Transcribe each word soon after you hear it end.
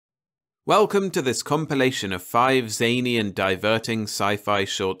Welcome to this compilation of 5 zany and diverting sci-fi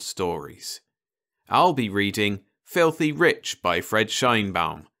short stories. I'll be reading Filthy Rich by Fritz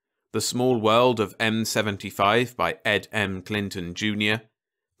Sheinbaum, The Small World of M75 by Ed M. Clinton Jr.,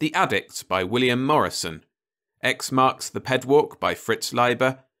 The Addicts by William Morrison, X Marks the Pedwalk by Fritz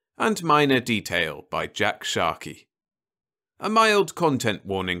Leiber, and Minor Detail by Jack Sharkey. A mild content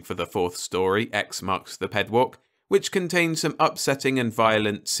warning for the 4th story, X Marks the Pedwalk, which contains some upsetting and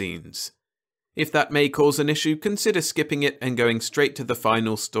violent scenes. If that may cause an issue, consider skipping it and going straight to the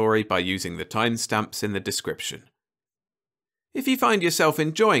final story by using the timestamps in the description. If you find yourself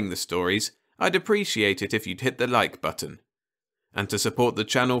enjoying the stories, I'd appreciate it if you'd hit the like button. And to support the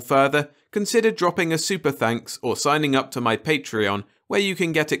channel further, consider dropping a super thanks or signing up to my Patreon, where you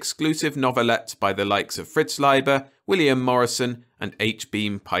can get exclusive novelettes by the likes of Fritz Leiber, William Morrison, and H.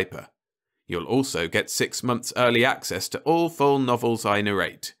 Beam Piper. You'll also get 6 months early access to all full novels I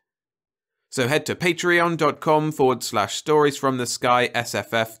narrate. So head to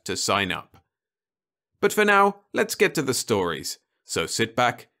patreon.com/storiesfromthesky_SFF to sign up. But for now, let's get to the stories. So sit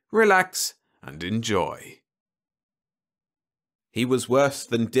back, relax, and enjoy. He was worse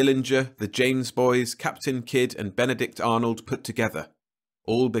than Dillinger, the James Boys, Captain Kidd, and Benedict Arnold put together.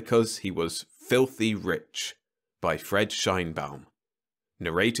 All because he was filthy rich. By Fritz Sheinbaum.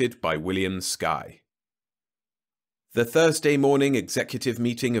 Narrated by William Sky. The Thursday morning executive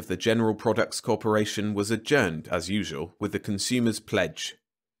meeting of the General Products Corporation was adjourned, as usual, with the Consumer's Pledge.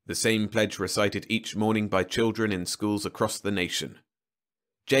 The same pledge recited each morning by children in schools across the nation.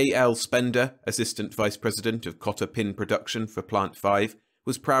 J.L. Spender, Assistant Vice President of Cotter Pin Production for Plant 5,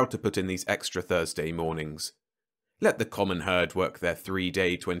 was proud to put in these extra Thursday mornings. Let the common herd work their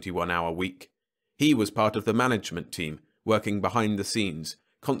 3-day, 21-hour week. He was part of the management team, working behind the scenes,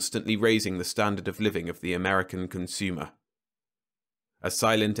 constantly raising the standard of living of the American consumer. A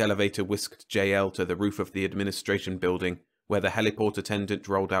silent elevator whisked JL to the roof of the administration building, where the heliport attendant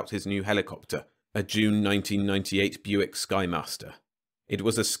rolled out his new helicopter, a June 1998 Buick Skymaster. It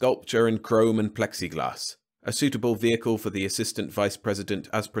was a sculpture in chrome and plexiglass, a suitable vehicle for the assistant vice president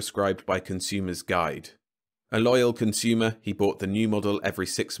as prescribed by Consumer's Guide. A loyal consumer, he bought the new model every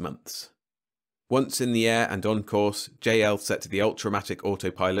 6 months. Once in the air and on course, JL set the Ultramatic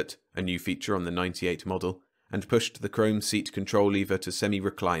autopilot, a new feature on the 98 model, and pushed the chrome seat control lever to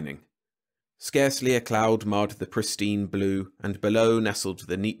semi-reclining. Scarcely a cloud marred the pristine blue, and below nestled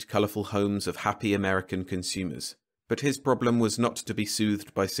the neat, colourful homes of happy American consumers. But his problem was not to be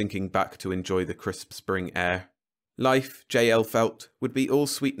soothed by sinking back to enjoy the crisp spring air. Life, JL felt, would be all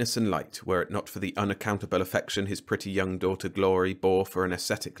sweetness and light were it not for the unaccountable affection his pretty young daughter Glory bore for an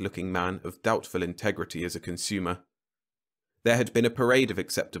ascetic-looking man of doubtful integrity as a consumer. There had been a parade of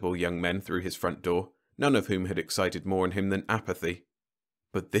acceptable young men through his front door, none of whom had excited more in him than apathy.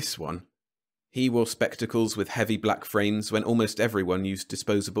 But this one. He wore spectacles with heavy black frames when almost everyone used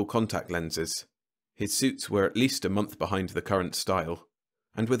disposable contact lenses. His suits were at least a month behind the current style.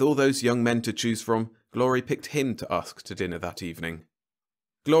 And with all those young men to choose from, Glory picked him to ask to dinner that evening.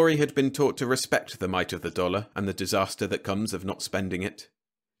 Glory had been taught to respect the might of the dollar and the disaster that comes of not spending it.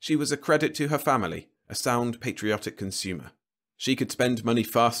 She was a credit to her family, a sound, patriotic consumer. She could spend money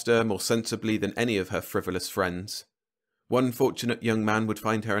faster, more sensibly than any of her frivolous friends. One fortunate young man would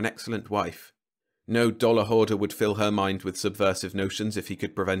find her an excellent wife. No dollar hoarder would fill her mind with subversive notions if he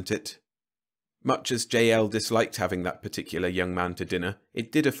could prevent it. Much as JL disliked having that particular young man to dinner,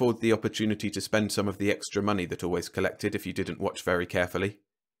 it did afford the opportunity to spend some of the extra money that always collected if you didn't watch very carefully.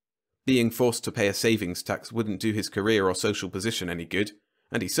 Being forced to pay a savings tax wouldn't do his career or social position any good,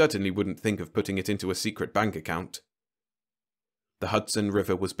 and he certainly wouldn't think of putting it into a secret bank account. The Hudson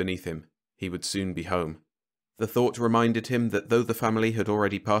River was beneath him. He would soon be home. The thought reminded him that though the family had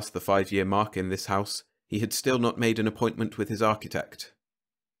already passed the 5-year mark in this house, he had still not made an appointment with his architect.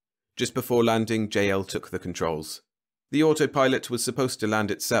 Just before landing, JL took the controls. The autopilot was supposed to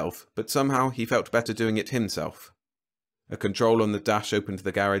land itself, but somehow he felt better doing it himself. A control on the dash opened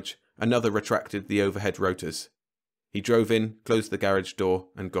the garage, another retracted the overhead rotors. He drove in, closed the garage door,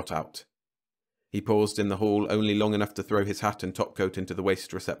 and got out. He paused in the hall only long enough to throw his hat and topcoat into the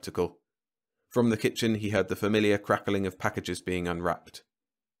waste receptacle. From the kitchen he heard the familiar crackling of packages being unwrapped.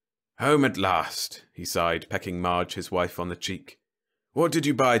 "Home at last," he sighed, pecking Marge, his wife, on the cheek. "What did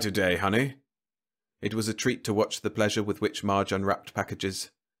you buy today, honey?" It was a treat to watch the pleasure with which Marge unwrapped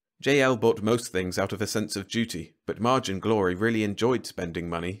packages. JL bought most things out of a sense of duty, but Marge and Glory really enjoyed spending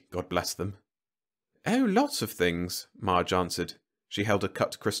money, God bless them. "Oh, lots of things," Marge answered. She held a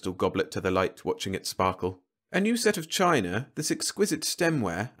cut crystal goblet to the light, watching it sparkle. "A new set of china, this exquisite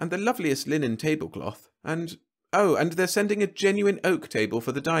stemware, and the loveliest linen tablecloth, and... oh, and they're sending a genuine oak table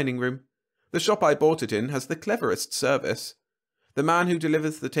for the dining room. The shop I bought it in has the cleverest service. The man who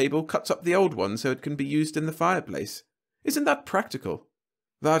delivers the table cuts up the old one so it can be used in the fireplace. Isn't that practical?"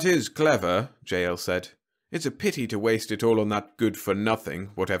 "That is clever," JL said. "It's a pity to waste it all on that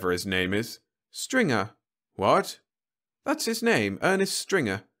good-for-nothing, whatever his name is." "Stringer." "What?" "That's his name, Ernest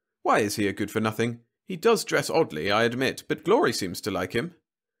Stringer. Why is he a good-for-nothing? He does dress oddly, I admit, but Glory seems to like him."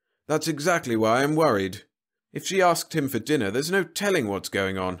 "That's exactly why I'm worried. If she asked him for dinner, there's no telling what's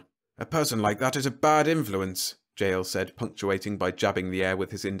going on. A person like that is a bad influence," JL said, punctuating by jabbing the air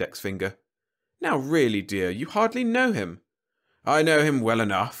with his index finger. "Now really, dear, you hardly know him." "I know him well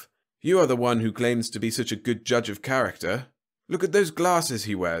enough. You are the one who claims to be such a good judge of character. Look at those glasses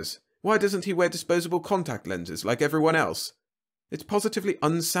he wears. Why doesn't he wear disposable contact lenses like everyone else? It's positively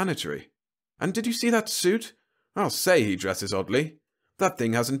unsanitary. And did you see that suit? I'll say he dresses oddly. That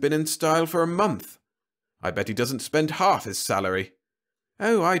thing hasn't been in style for a month. I bet he doesn't spend half his salary."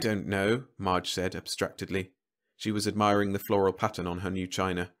 "Oh, I don't know," Marge said abstractedly. She was admiring the floral pattern on her new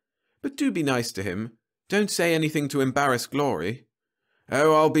china. "But do be nice to him. Don't say anything to embarrass Glory."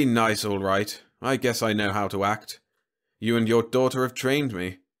 "Oh, I'll be nice all right. I guess I know how to act. You and your daughter have trained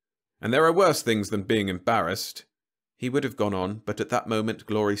me. And there are worse things than being embarrassed." He would have gone on, but at that moment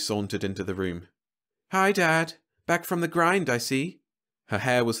Glory sauntered into the room. "Hi, Dad. Back from the grind, I see." Her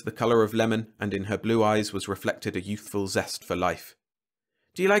hair was the colour of lemon, and in her blue eyes was reflected a youthful zest for life.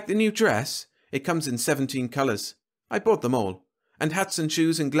 "Do you like the new dress? It comes in 17 colours. I bought them all. And hats and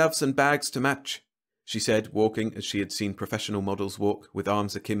shoes and gloves and bags to match," she said, walking as she had seen professional models walk, with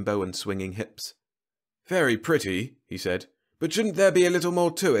arms akimbo and swinging hips. "Very pretty," he said, "but shouldn't there be a little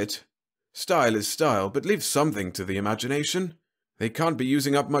more to it? Style is style, but leave something to the imagination. They can't be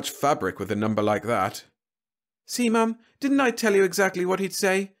using up much fabric with a number like that." "See, Mum, didn't I tell you exactly what he'd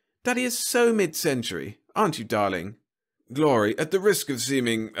say? Daddy is so mid-century, aren't you, darling?" "Glory, at the risk of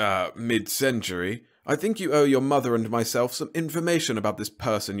seeming, mid-century, I think you owe your mother and myself some information about this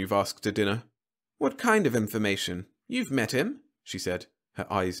person you've asked to dinner." "What kind of information? You've met him," she said.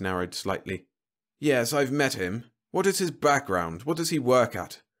 Her eyes narrowed slightly. "Yes, I've met him. What is his background? What does he work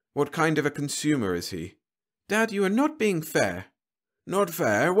at? What kind of a consumer is he?" "Dad, you are not being fair." "Not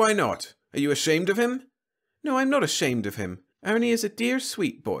fair? Why not? Are you ashamed of him?" "No, I'm not ashamed of him. Ernie is a dear,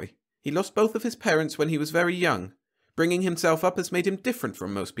 sweet boy. He lost both of his parents when he was very young. Bringing himself up has made him different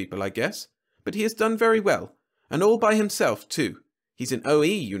from most people, I guess. But he has done very well. And all by himself, too. He's an OE,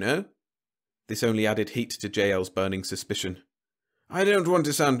 you know." This only added heat to JL's burning suspicion. "I don't want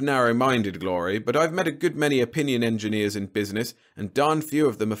to sound narrow-minded, Glory, but I've met a good many opinion engineers in business, and darn few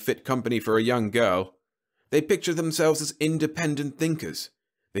of them are fit company for a young girl. They picture themselves as independent thinkers.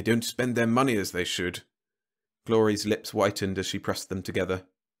 They don't spend their money as they should." Glory's lips whitened as she pressed them together.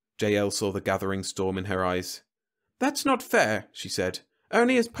 JL saw the gathering storm in her eyes. "That's not fair," she said.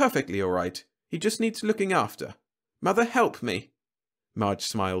 "Ernie is perfectly all right. He just needs looking after. Mother, help me." Marge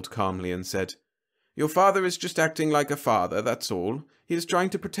smiled calmly and said, "Your father is just acting like a father, that's all. He is trying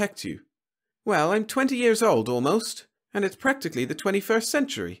to protect you." "Well, I'm 20 years old almost, and it's practically the 21st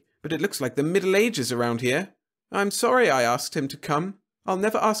century, but it looks like the Middle Ages around here. I'm sorry I asked him to come. I'll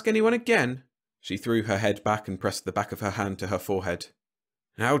never ask anyone again." She threw her head back and pressed the back of her hand to her forehead.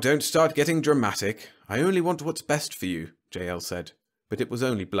 "Now don't start getting dramatic. I only want what's best for you," JL said. But it was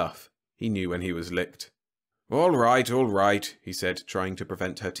only bluff. He knew when he was licked. All right, he said, trying to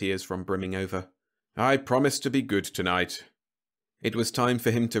prevent her tears from brimming over. "I promise to be good tonight." It was time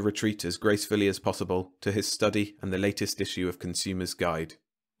for him to retreat as gracefully as possible to his study and the latest issue of Consumer's Guide,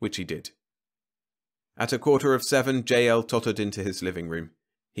 which he did. At 7:15, JL tottered into his living room.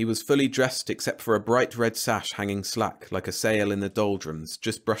 He was fully dressed except for a bright red sash hanging slack like a sail in the doldrums,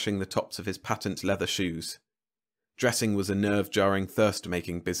 just brushing the tops of his patent leather shoes. Dressing was a nerve-jarring,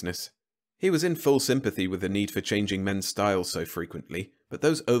 thirst-making business. He was in full sympathy with the need for changing men's styles so frequently, but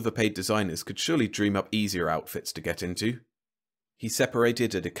those overpaid designers could surely dream up easier outfits to get into. He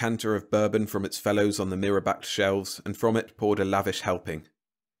separated a decanter of bourbon from its fellows on the mirror-backed shelves, and from it poured a lavish helping.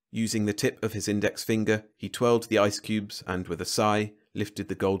 Using the tip of his index finger, he twirled the ice cubes and, with a sigh, lifted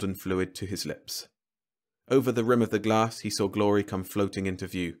the golden fluid to his lips. Over the rim of the glass, he saw Glory come floating into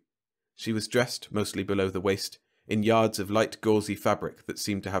view. She was dressed, mostly below the waist, in yards of light gauzy fabric that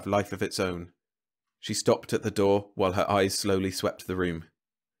seemed to have life of its own. She stopped at the door while her eyes slowly swept the room.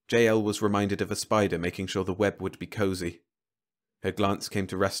 JL was reminded of a spider making sure the web would be cozy. Her glance came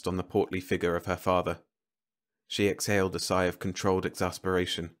to rest on the portly figure of her father. She exhaled a sigh of controlled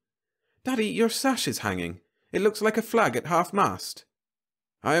exasperation. "Daddy, your sash is hanging. It looks like a flag at half-mast."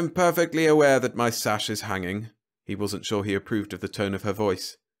 "I am perfectly aware that my sash is hanging." He wasn't sure he approved of the tone of her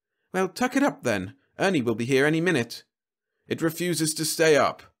voice. "Well, tuck it up then. Ernie will be here any minute." "It refuses to stay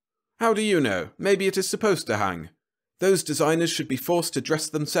up." How do you know? Maybe it is supposed to hang. Those designers should be forced to dress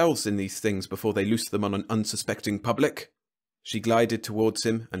themselves in these things before they loose them on an unsuspecting public. She glided towards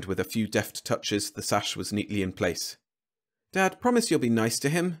him, and with a few deft touches, the sash was neatly in place. Dad, promise you'll be nice to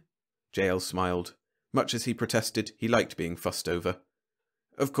him. JL smiled. Much as he protested, he liked being fussed over.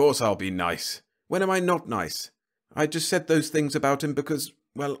 Of course I'll be nice. When am I not nice? I just said those things about him because,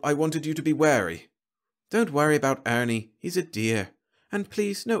 well, I wanted you to be wary. Don't worry about Ernie. He's a dear. And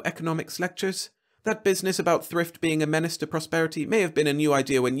please, no economics lectures. That business about thrift being a menace to prosperity may have been a new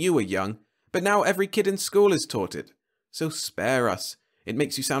idea when you were young, but now every kid in school is taught it. So spare us. It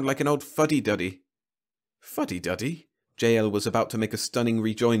makes you sound like an old fuddy-duddy. Fuddy-duddy? JL was about to make a stunning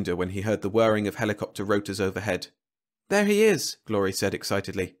rejoinder when he heard the whirring of helicopter rotors overhead. There he is, Glory said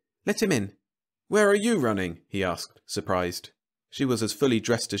excitedly. Let him in. Where are you running? He asked, surprised. She was as fully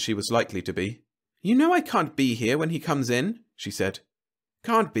dressed as she was likely to be. You know I can't be here when he comes in, she said.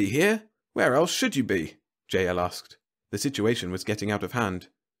 Can't be here? Where else should you be? JL asked. The situation was getting out of hand.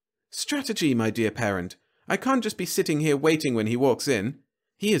 Strategy, my dear parent. I can't just be sitting here waiting when he walks in.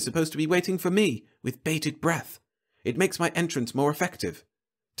 He is supposed to be waiting for me, with bated breath. It makes my entrance more effective.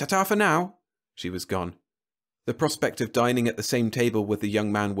 Ta-ta for now. She was gone. The prospect of dining at the same table with the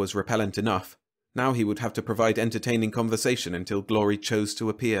young man was repellent enough. Now he would have to provide entertaining conversation until Glory chose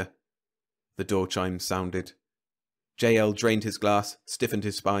to appear. The door chimes sounded. JL drained his glass, stiffened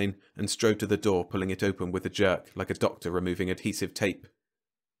his spine, and strode to the door, pulling it open with a jerk, like a doctor removing adhesive tape.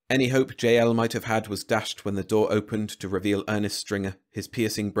 Any hope JL might have had was dashed when the door opened to reveal Ernest Stringer, his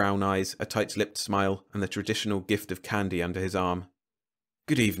piercing brown eyes, a tight-lipped smile, and the traditional gift of candy under his arm.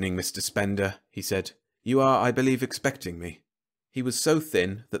 Good evening, Mr. Spender, he said. You are, I believe, expecting me. He was so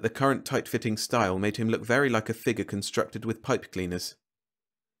thin that the current tight-fitting style made him look very like a figure constructed with pipe cleaners.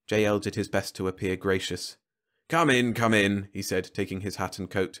 JL did his best to appear gracious. Come in, he said, taking his hat and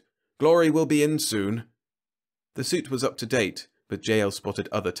coat. Glory will be in soon. The suit was up to date, but JL spotted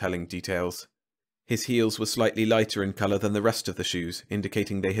other telling details. His heels were slightly lighter in colour than the rest of the shoes,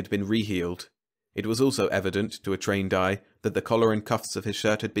 indicating they had been reheeled. It was also evident, to a trained eye, that the collar and cuffs of his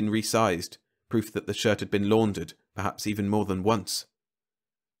shirt had been resized, proof that the shirt had been laundered, perhaps even more than once.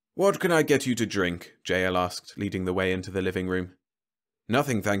 What can I get you to drink? JL asked, leading the way into the living room.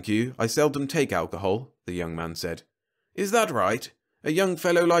 Nothing, thank you. I seldom take alcohol, the young man said. Is that right? A young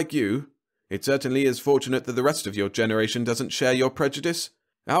fellow like you? It certainly is fortunate that the rest of your generation doesn't share your prejudice.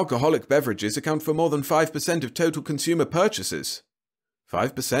 Alcoholic beverages account for more than 5% of total consumer purchases.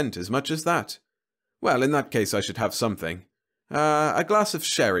 5%, as much as that? Well, in that case I should have something. A glass of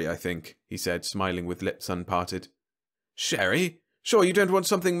sherry, I think, he said, smiling with lips unparted. Sherry? Sure you don't want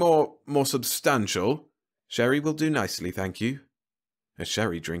something more substantial? Sherry will do nicely, thank you. A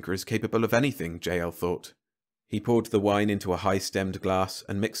sherry drinker is capable of anything, JL thought. He poured the wine into a high-stemmed glass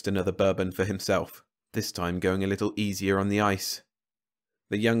and mixed another bourbon for himself, this time going a little easier on the ice.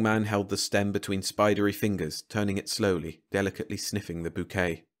 The young man held the stem between spidery fingers, turning it slowly, delicately sniffing the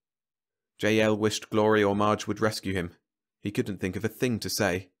bouquet. JL wished Glory or Marge would rescue him. He couldn't think of a thing to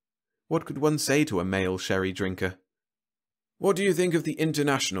say. What could one say to a male sherry drinker? What do you think of the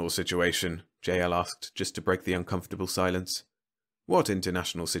international situation? JL asked, just to break the uncomfortable silence. What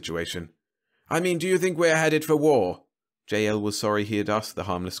international situation? I mean, do you think we're headed for war? JL was sorry he had asked the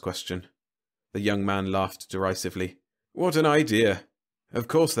harmless question. The young man laughed derisively. What an idea. Of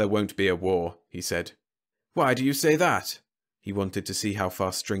course there won't be a war, he said. Why do you say that? He wanted to see how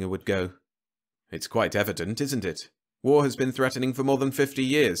far Stringer would go. It's quite evident, isn't it? War has been threatening for more than 50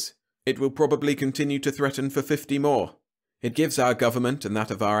 years. It will probably continue to threaten for 50 more. It gives our government and that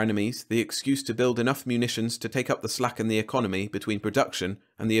of our enemies the excuse to build enough munitions to take up the slack in the economy between production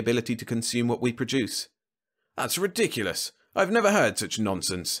and the ability to consume what we produce. That's ridiculous. I've never heard such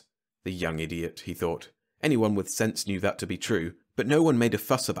nonsense. The young idiot, he thought. Anyone with sense knew that to be true, but no one made a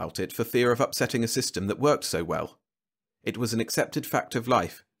fuss about it for fear of upsetting a system that worked so well. It was an accepted fact of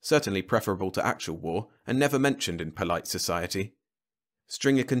life, certainly preferable to actual war, and never mentioned in polite society.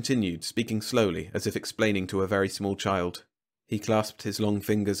 Stringer continued, speaking slowly, as if explaining to a very small child. He clasped his long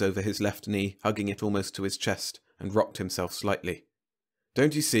fingers over his left knee, hugging it almost to his chest, and rocked himself slightly.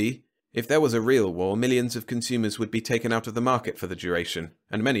 Don't you see? If there was a real war, millions of consumers would be taken out of the market for the duration,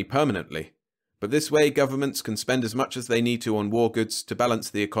 and many permanently. But this way, governments can spend as much as they need to on war goods to balance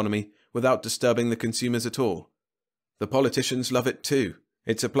the economy without disturbing the consumers at all. The politicians love it too.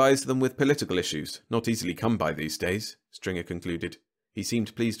 It supplies them with political issues, not easily come by these days, Stringer concluded. He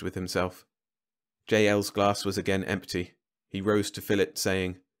seemed pleased with himself. JL's glass was again empty. He rose to fill it,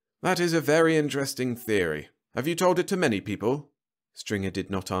 saying, That is a very interesting theory. Have you told it to many people? Stringer did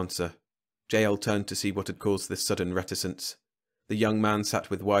not answer. JL turned to see what had caused this sudden reticence. The young man sat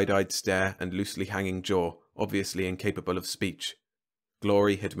with wide-eyed stare and loosely hanging jaw, obviously incapable of speech.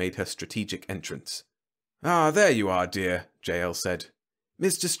 Glory had made her strategic entrance. "Ah, there you are, dear," JL said.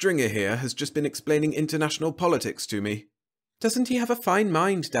 "Mr. Stringer here has just been explaining international politics to me." "Doesn't he have a fine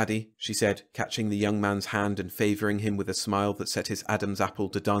mind, Daddy?" she said, catching the young man's hand and favouring him with a smile that set his Adam's apple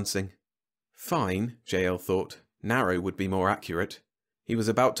to dancing. Fine, JL thought. Narrow would be more accurate. He was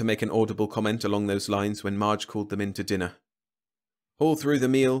about to make an audible comment along those lines when Marge called them in to dinner. All through the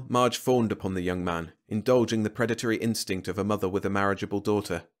meal, Marge fawned upon the young man, indulging the predatory instinct of a mother with a marriageable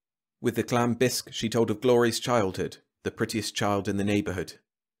daughter. With the clam bisque, she told of Glory's childhood, the prettiest child in the neighbourhood.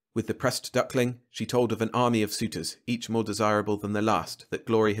 With the pressed duckling, she told of an army of suitors, each more desirable than the last, that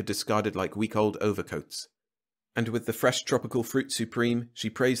Glory had discarded like week-old overcoats. And with the fresh tropical fruit supreme, she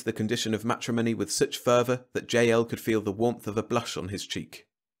praised the condition of matrimony with such fervour that JL could feel the warmth of a blush on his cheek.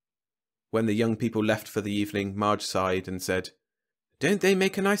 When the young people left for the evening, Marge sighed and said, "Don't they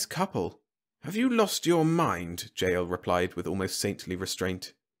make a nice couple?" "Have you lost your mind?" JL replied with almost saintly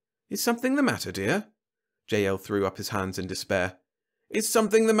restraint. "Is something the matter, dear?" JL threw up his hands in despair. "Is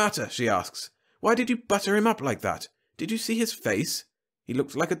something the matter?" she asks. "Why did you butter him up like that? Did you see his face? He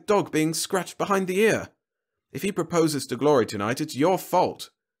looked like a dog being scratched behind the ear. If he proposes to Glory tonight, it's your fault."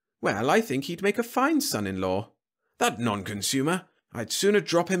 "Well, I think he'd make a fine son-in-law." "That non-consumer! I'd sooner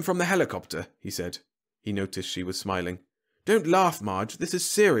drop him from the helicopter," he said. He noticed she was smiling. "Don't laugh, Marge, this is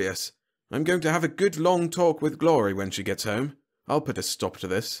serious. I'm going to have a good long talk with Glory when she gets home. I'll put a stop to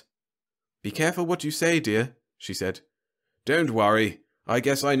this." "Be careful what you say, dear," she said. "Don't worry. I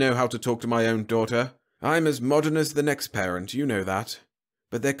guess I know how to talk to my own daughter. I'm as modern as the next parent, you know that.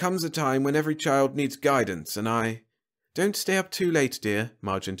 But there comes a time when every child needs guidance, and I—" "Don't stay up too late, dear,"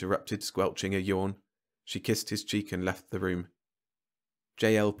 Marge interrupted, squelching a yawn. She kissed his cheek and left the room.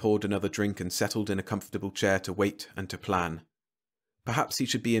 JL poured another drink and settled in a comfortable chair to wait and to plan. Perhaps he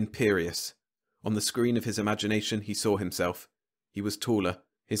should be imperious. On the screen of his imagination he saw himself. He was taller.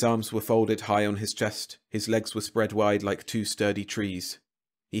 His arms were folded high on his chest. His legs were spread wide like two sturdy trees.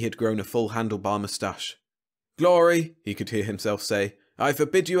 He had grown a full handlebar moustache. "Glory," he could hear himself say, "I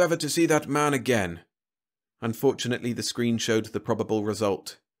forbid you ever to see that man again." Unfortunately, the screen showed the probable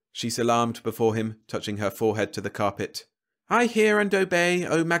result. She salaamed before him, touching her forehead to the carpet. "I hear and obey,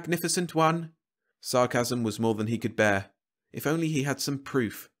 O magnificent one." Sarcasm was more than he could bear. If only he had some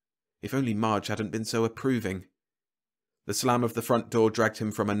proof. If only Marge hadn't been so approving. The slam of the front door dragged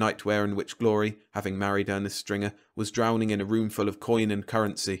him from a nightmare in which Glory, having married Ernest Stringer, was drowning in a room full of coin and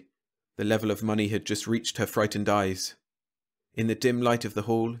currency. The level of money had just reached her frightened eyes. In the dim light of the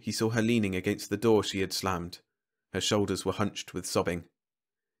hall, he saw her leaning against the door she had slammed. Her shoulders were hunched with sobbing.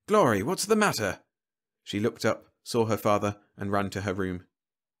 "Glory, what's the matter?" She looked up, saw her father, and ran to her room.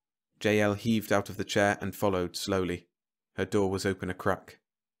 JL heaved out of the chair and followed slowly. Her door was open a crack.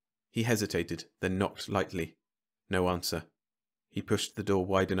 He hesitated, then knocked lightly. No answer. He pushed the door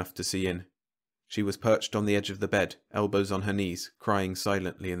wide enough to see in. She was perched on the edge of the bed, elbows on her knees, crying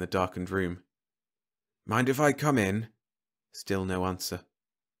silently in the darkened room. "Mind if I come in?" Still no answer.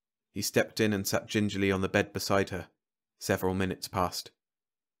 He stepped in and sat gingerly on the bed beside her. Several minutes passed.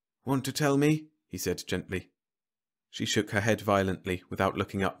 "Want to tell me?" he said gently. She shook her head violently, without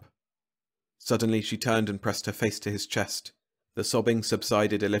looking up. Suddenly she turned and pressed her face to his chest. The sobbing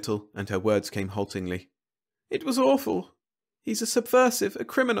subsided a little, and her words came haltingly. "It was awful. He's a subversive, a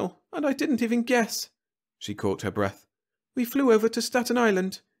criminal, and I didn't even guess." She caught her breath. "We flew over to Staten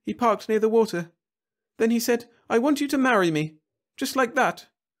Island. He parked near the water. Then he said, 'I want you to marry me.' Just like that.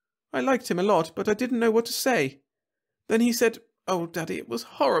 I liked him a lot, but I didn't know what to say. Then he said, oh, Daddy, it was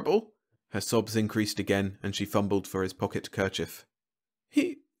horrible." Her sobs increased again, and she fumbled for his pocket kerchief.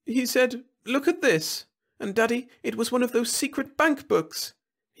 He said, 'Look at this.' And, Daddy, it was one of those secret bank books.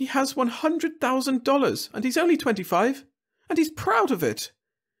 He has $100,000, and he's only 25, and he's proud of it.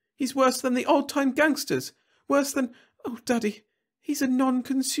 He's worse than the old-time gangsters, worse than... Oh, Daddy, he's a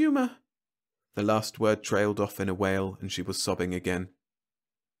non-consumer." The last word trailed off in a wail, and she was sobbing again.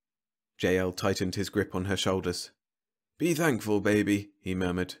 JL tightened his grip on her shoulders. "Be thankful, baby," he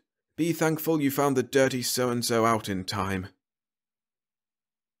murmured. "Be thankful you found the dirty so-and-so out in time."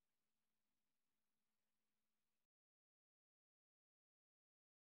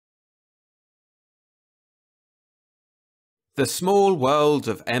 The Small World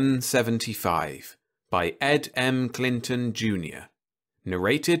of M75 by Ed M. Clinton, Jr.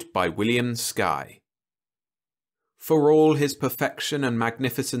 Narrated by William Skye. For all his perfection and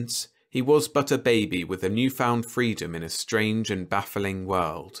magnificence, he was but a baby with a newfound freedom in a strange and baffling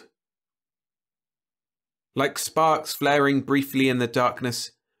world. Like sparks flaring briefly in the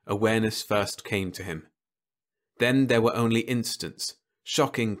darkness, awareness first came to him. Then there were only instants,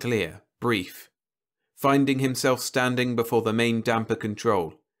 shocking clear, brief. Finding himself standing before the main damper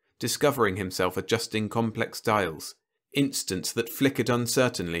control, discovering himself adjusting complex dials, instants that flickered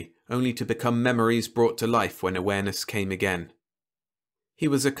uncertainly, only to become memories brought to life when awareness came again. He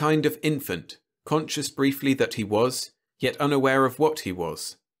was a kind of infant, conscious briefly that he was, yet unaware of what he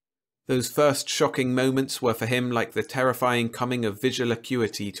was. Those first shocking moments were for him like the terrifying coming of visual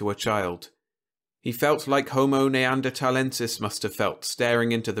acuity to a child. He felt like Homo neanderthalensis must have felt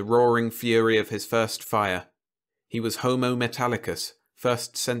staring into the roaring fury of his first fire. He was Homo metallicus,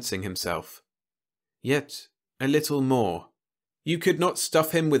 first sensing himself. Yet, a little more. You could not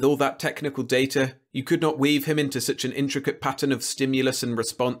stuff him with all that technical data, you could not weave him into such an intricate pattern of stimulus and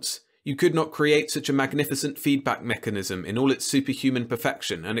response, you could not create such a magnificent feedback mechanism in all its superhuman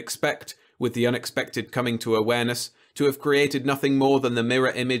perfection and expect, with the unexpected coming to awareness, to have created nothing more than the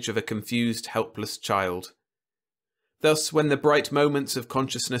mirror image of a confused, helpless child. Thus, when the bright moments of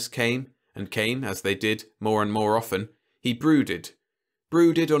consciousness came, and came, as they did, more and more often, he brooded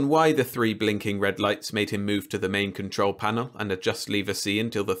on why the 3 blinking red lights made him move to the main control panel and adjust lever C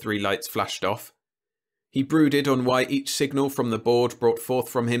until the 3 lights flashed off. He brooded on why each signal from the board brought forth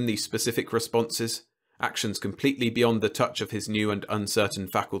from him these specific responses, actions completely beyond the touch of his new and uncertain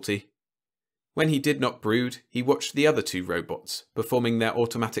faculty. When he did not brood, he watched the other 2 robots, performing their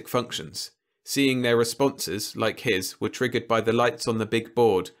automatic functions, seeing their responses, like his, were triggered by the lights on the big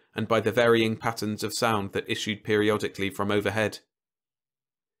board and by the varying patterns of sound that issued periodically from overhead.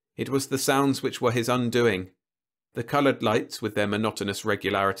 It was the sounds which were his undoing. The coloured lights, with their monotonous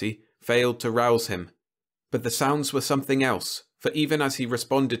regularity, failed to rouse him. But the sounds were something else, for even as he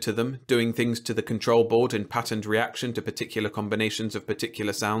responded to them, doing things to the control board in patterned reaction to particular combinations of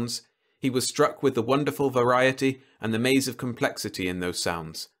particular sounds, he was struck with the wonderful variety and the maze of complexity in those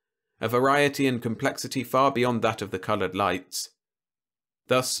sounds, a variety and complexity far beyond that of the coloured lights.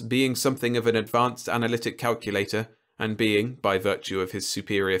 Thus, being something of an advanced analytic calculator, and being, by virtue of his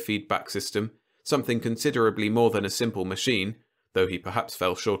superior feedback system, something considerably more than a simple machine, though he perhaps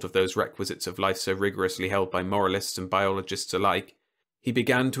fell short of those requisites of life so rigorously held by moralists and biologists alike, he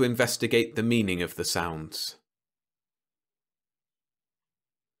began to investigate the meaning of the sounds.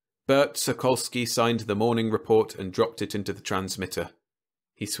 Bert Sokolsky signed the morning report and dropped it into the transmitter.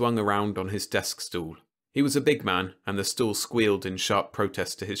 He swung around on his desk stool. He was a big man, and the stool squealed in sharp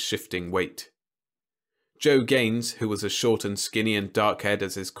protest to his shifting weight. Joe Gaines, who was as short and skinny and dark-haired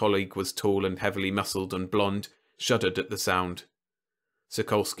as his colleague was tall and heavily muscled and blonde, shuddered at the sound.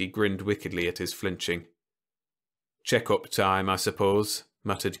 Sokolsky grinned wickedly at his flinching. "Check-up time, I suppose,"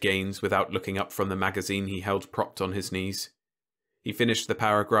 muttered Gaines without looking up from the magazine he held propped on his knees. He finished the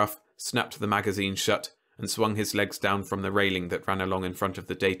paragraph, snapped the magazine shut, and swung his legs down from the railing that ran along in front of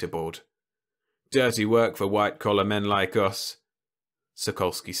the data board. "Dirty work for white-collar men like us."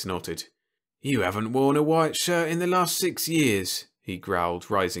 Sokolsky snorted. "You haven't worn a white shirt in the last 6 years, he growled,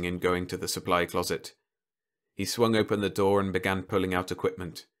 rising and going to the supply closet. He swung open the door and began pulling out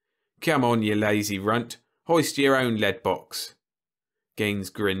equipment. "Come on, you lazy runt. Hoist your own lead box." Gaines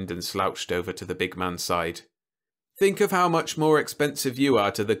grinned and slouched over to the big man's side. "Think of how much more expensive you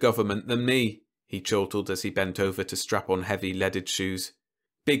are to the government than me," he chortled as he bent over to strap on heavy leaded shoes.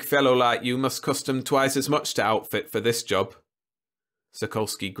 "Big fellow like you must cost 'em twice as much to outfit for this job."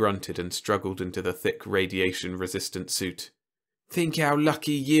 Sokolsky grunted and struggled into the thick radiation-resistant suit. "Think how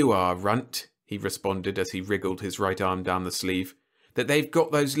lucky you are, runt," he responded as he wriggled his right arm down the sleeve, "that they've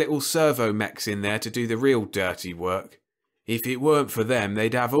got those little servo mechs in there to do the real dirty work. If it weren't for them,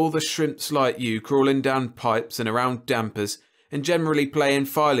 they'd have all the shrimps like you crawling down pipes and around dampers and generally playing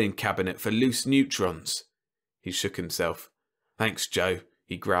filing cabinet for loose neutrons." He shook himself. "Thanks, Joe,"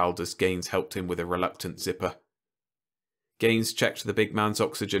 he growled as Gaines helped him with a reluctant zipper. Gaines checked the big man's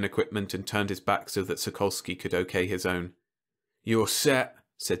oxygen equipment and turned his back so that Sokolsky could okay his own. "You're set,"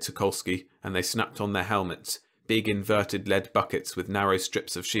 said Sokolsky, and they snapped on their helmets, big inverted lead buckets with narrow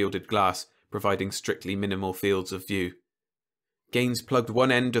strips of shielded glass, providing strictly minimal fields of view. Gaines plugged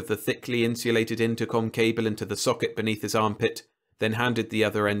one end of the thickly insulated intercom cable into the socket beneath his armpit, then handed the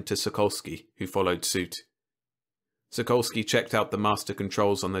other end to Sokolsky, who followed suit. Sokolsky checked out the master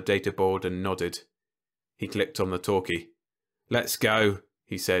controls on the data board and nodded. He clicked on the talkie. "Let's go,"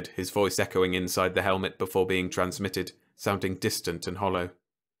 he said, his voice echoing inside the helmet before being transmitted, sounding distant and hollow.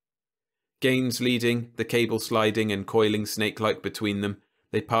 Gaines leading, the cable sliding and coiling snake-like between them,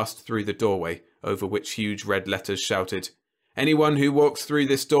 they passed through the doorway, over which huge red letters shouted, "Anyone who walks through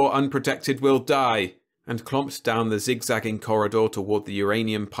this door unprotected will die," and clomped down the zigzagging corridor toward the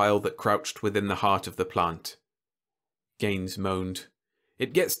uranium pile that crouched within the heart of the plant. Gaines moaned.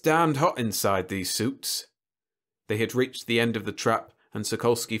 "It gets damned hot inside these suits." They had reached the end of the trap, and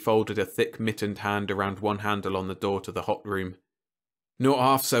Sokolsky folded a thick mittened hand around one handle on the door to the hot room. "Not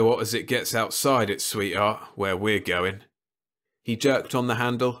half so hot as it gets outside it, sweetheart, where we're going." He jerked on the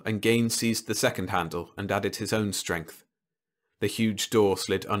handle, and Gaines seized the second handle and added his own strength. The huge door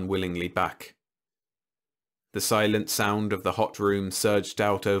slid unwillingly back. The silent sound of the hot room surged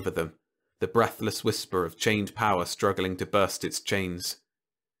out over them, the breathless whisper of chained power struggling to burst its chains.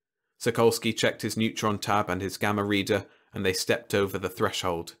 Sokolsky checked his neutron tab and his gamma reader, and they stepped over the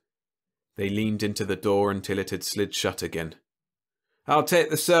threshold. They leaned into the door until it had slid shut again. "I'll take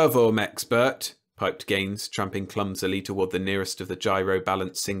the servo mechs, Bert," piped Gaines, tramping clumsily toward the nearest of the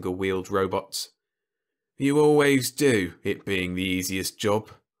gyro-balanced single-wheeled robots. "You always do, it being the easiest job.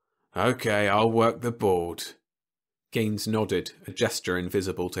 Okay, I'll work the board." Gaines nodded, a gesture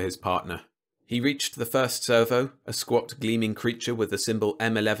invisible to his partner. He reached the first servo, a squat, gleaming creature with the symbol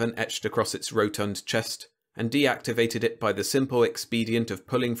M11 etched across its rotund chest, and deactivated it by the simple expedient of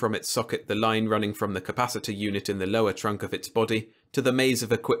pulling from its socket the line running from the capacitor unit in the lower trunk of its body to the maze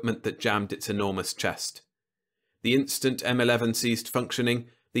of equipment that jammed its enormous chest. The instant M11 ceased functioning,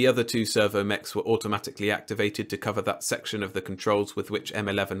 the other two servo mechs were automatically activated to cover that section of the controls with which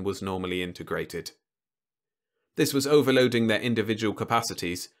M11 was normally integrated. This was overloading their individual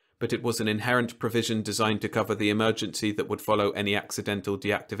capacities, but it was an inherent provision designed to cover the emergency that would follow any accidental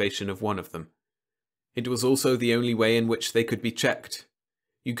deactivation of one of them. It was also the only way in which they could be checked.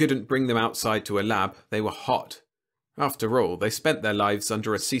 You couldn't bring them outside to a lab, they were hot. After all, they spent their lives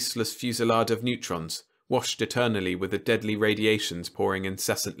under a ceaseless fusillade of neutrons, washed eternally with the deadly radiations pouring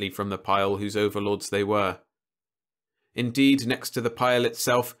incessantly from the pile whose overlords they were. Indeed, next to the pile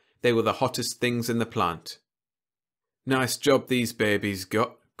itself, they were the hottest things in the plant. "Nice job these babies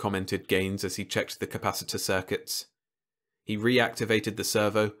got," commented Gaines as he checked the capacitor circuits. He reactivated the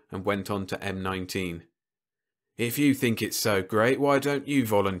servo and went on to M19. "If you think it's so great, why don't you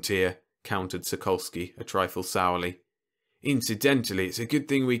volunteer?" countered Sokolsky, a trifle sourly. "Incidentally, it's a good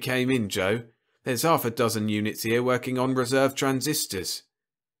thing we came in, Joe. There's half a dozen units here working on reserve transistors."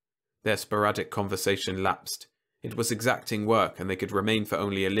 Their sporadic conversation lapsed. It was exacting work, and they could remain for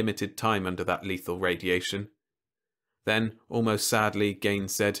only a limited time under that lethal radiation. Then, almost sadly,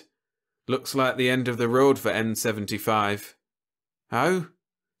 Gaines said, "Looks like the end of the road for N75. "Oh?"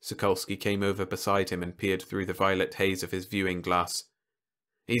 Sokolsky came over beside him and peered through the violet haze of his viewing glass.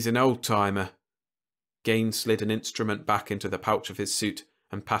 "He's an old-timer." Gaines slid an instrument back into the pouch of his suit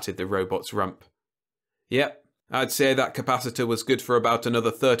and patted the robot's rump. "Yep, I'd say that capacitor was good for about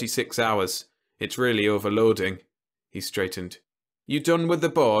another 36 hours. It's really overloading." He straightened. "You done with the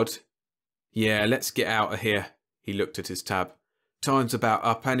board?" "Yeah, let's get out of here." He looked at his tab. "Time's about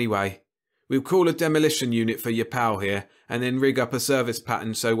up anyway. We'll call a demolition unit for your pal here, and then rig up a service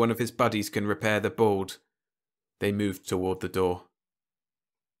pattern so one of his buddies can repair the board." They moved toward the door.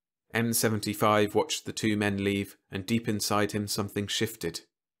 M75 watched the two men leave, and deep inside him something shifted.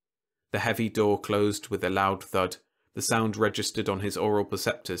 The heavy door closed with a loud thud. The sound registered on his aural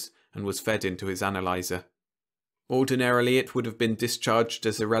perceptors and was fed into his analyzer. Ordinarily it would have been discharged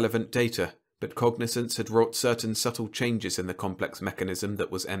as irrelevant data, but cognizance had wrought certain subtle changes in the complex mechanism that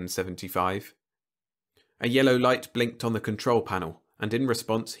was M75. A yellow light blinked on the control panel, and in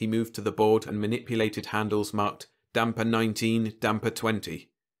response he moved to the board and manipulated handles marked Damper 19, Damper 20.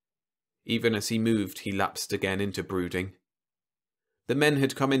 Even as he moved, he lapsed again into brooding. The men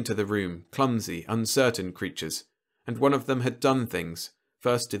had come into the room, clumsy, uncertain creatures, and one of them had done things,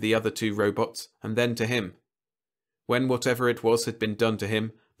 first to the other two robots, and then to him. When whatever it was had been done to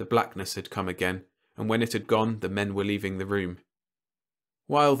him, the blackness had come again, and when it had gone, the men were leaving the room.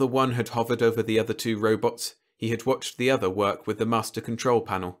 While the one had hovered over the other two robots, he had watched the other work with the master control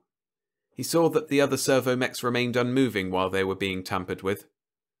panel. He saw that the other servo mechs remained unmoving while they were being tampered with.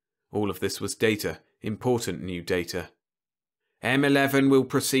 All of this was data, important new data. "M11 will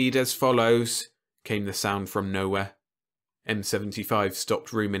proceed as follows," came the sound from nowhere. M75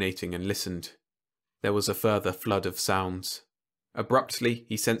 stopped ruminating and listened. There was a further flood of sounds. Abruptly,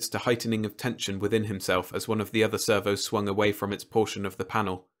 he sensed a heightening of tension within himself as one of the other servos swung away from its portion of the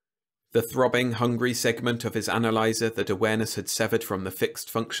panel. The throbbing, hungry segment of his analyzer that awareness had severed from the fixed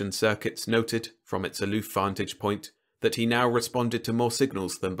function circuits noted, from its aloof vantage point, that he now responded to more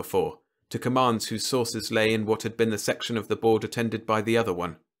signals than before, to commands whose sources lay in what had been the section of the board attended by the other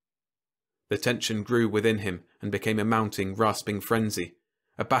one. The tension grew within him and became a mounting, rasping frenzy,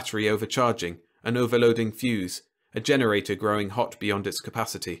 a battery overcharging, an overloading fuse, a generator growing hot beyond its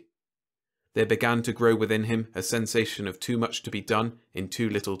capacity. There began to grow within him a sensation of too much to be done in too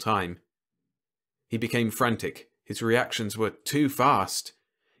little time. He became frantic. His reactions were too fast.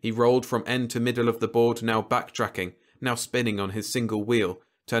 He rolled from end to middle of the board, now backtracking, now spinning on his single wheel,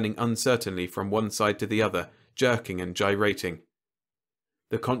 turning uncertainly from one side to the other, jerking and gyrating.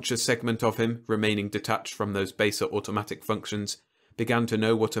 The conscious segment of him, remaining detached from those baser automatic functions, began to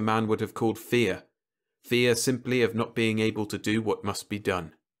know what a man would have called fear. Fear simply of not being able to do what must be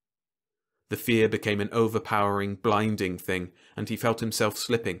done. The fear became an overpowering, blinding thing, and he felt himself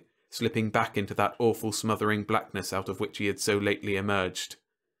slipping back into that awful smothering blackness out of which he had so lately emerged.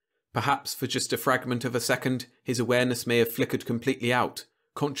 Perhaps for just a fragment of a second, his awareness may have flickered completely out,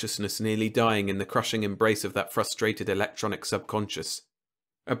 consciousness nearly dying in the crushing embrace of that frustrated electronic subconscious.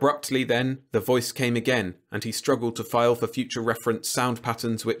 Abruptly then, the voice came again, and he struggled to file for future reference sound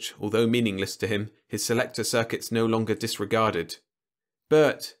patterns which, although meaningless to him, his selector circuits no longer disregarded.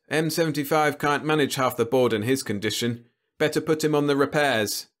 "Bert, M75 can't manage half the board in his condition. Better put him on the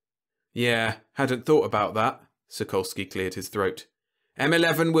repairs." "Yeah, hadn't thought about that." Sokolsky cleared his throat.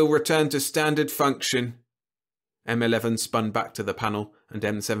 "M11 will return to standard function." M11 spun back to the panel, and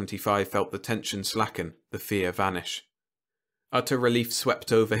M75 felt the tension slacken, the fear vanish. Utter relief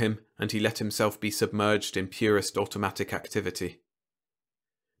swept over him, and he let himself be submerged in purest automatic activity.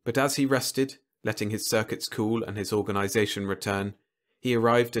 But as he rested, letting his circuits cool and his organization return, he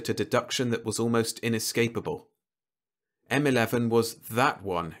arrived at a deduction that was almost inescapable. M11 was that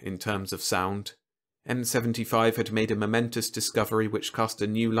one in terms of sound. M75 had made a momentous discovery which cast a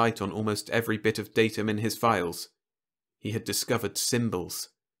new light on almost every bit of datum in his files. He had discovered symbols.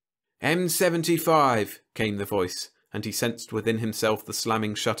 "M75, came the voice, and he sensed within himself the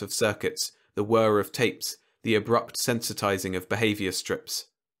slamming shut of circuits, the whir of tapes, the abrupt sensitizing of behavior strips.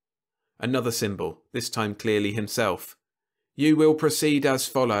 Another symbol, this time clearly himself. "You will proceed as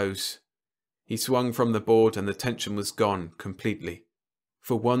follows." He swung from the board and the tension was gone completely.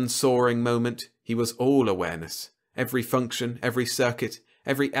 For one soaring moment, he was all awareness. Every function, every circuit,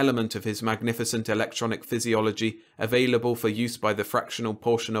 every element of his magnificent electronic physiology available for use by the fractional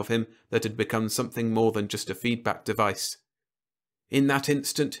portion of him that had become something more than just a feedback device. In that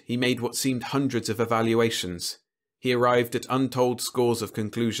instant, he made what seemed hundreds of evaluations. He arrived at untold scores of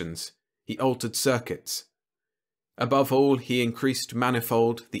conclusions. He altered circuits. Above all, he increased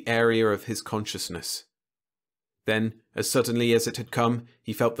manifold the area of his consciousness. Then, as suddenly as it had come,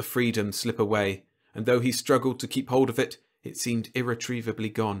 he felt the freedom slip away, and though he struggled to keep hold of it, it seemed irretrievably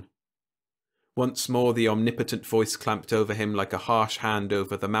gone. Once more the omnipotent voice clamped over him like a harsh hand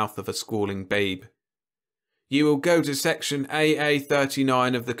over the mouth of a squalling babe. "You will go to section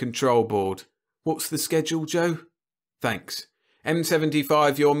AA39 of the control board. What's the schedule, Joe?" "Thanks.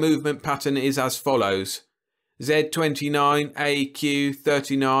 M75, your movement pattern is as follows. Z29,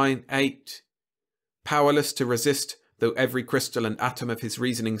 AQ39, 8. Powerless to resist, though every crystal and atom of his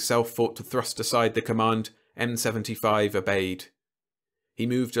reasoning self fought to thrust aside the command, M75 obeyed. He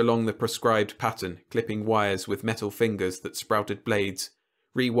moved along the prescribed pattern, clipping wires with metal fingers that sprouted blades,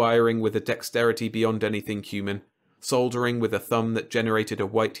 rewiring with a dexterity beyond anything human, soldering with a thumb that generated a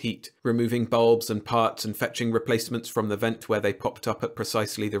white heat, removing bulbs and parts and fetching replacements from the vent where they popped up at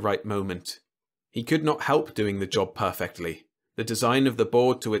precisely the right moment. He could not help doing the job perfectly. The design of the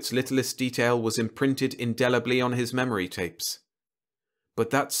board to its littlest detail was imprinted indelibly on his memory tapes. But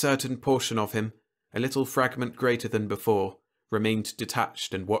that certain portion of him, a little fragment greater than before, remained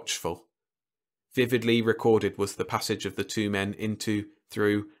detached and watchful. Vividly recorded was the passage of the two men into,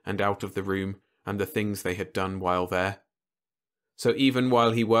 through, and out of the room, and the things they had done while there. So even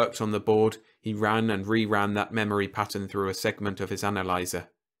while he worked on the board, he ran and reran that memory pattern through a segment of his analyzer.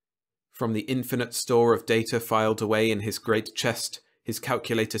 From the infinite store of data filed away in his great chest, his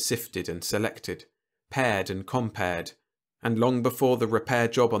calculator sifted and selected, paired and compared, and long before the repair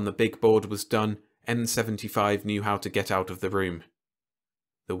job on the big board was done, M75 knew how to get out of the room.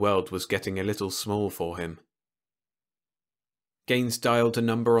 The world was getting a little small for him. Gaines dialed a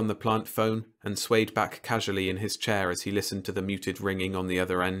number on the plant phone and swayed back casually in his chair as he listened to the muted ringing on the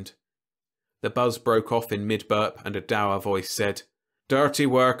other end. The buzz broke off in mid-burp and a dour voice said, "Dirty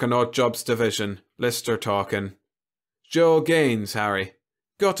work and odd jobs division. Lister talking." "Joe Gaines, Harry.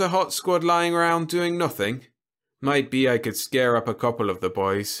 Got a hot squad lying around doing nothing? Might be I could scare up a couple of the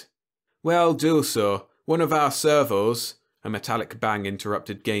boys." "Well, do so. One of our servos—" A metallic bang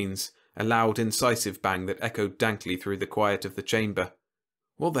interrupted Gaines, a loud, incisive bang that echoed dankly through the quiet of the chamber.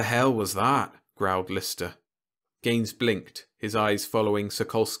 "What the hell was that?" growled Lister. Gaines blinked, his eyes following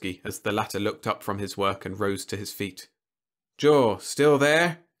Sokolsky as the latter looked up from his work and rose to his feet. "Joe, still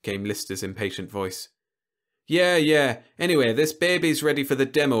there?" came Lister's impatient voice. Yeah. Anyway, this baby's ready for the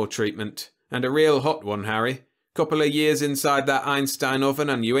demo treatment. And a real hot one, Harry. Couple of years inside that Einstein oven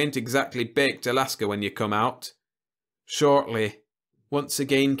and you ain't exactly baked Alaska when you come out." "Shortly." Once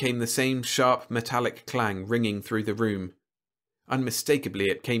again came the same sharp metallic clang ringing through the room. Unmistakably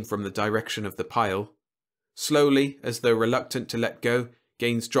it came from the direction of the pile. Slowly, as though reluctant to let go,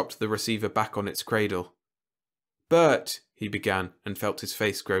 Gaines dropped the receiver back on its cradle. "Bert," he began, and felt his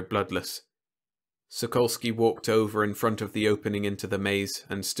face grow bloodless. Sokolsky walked over in front of the opening into the maze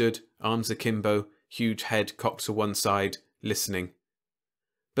and stood, arms akimbo, huge head cocked to one side, listening.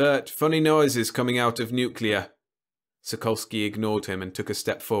 "Bert, funny noises coming out of nuclear." Sokolsky ignored him and took a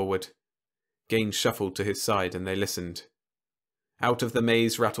step forward. Gaines shuffled to his side and they listened. Out of the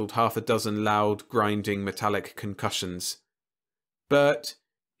maze rattled half a dozen loud, grinding, metallic concussions. "Bert,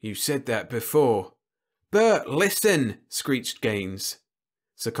 you said that before." "Bert, listen!" screeched Gaines.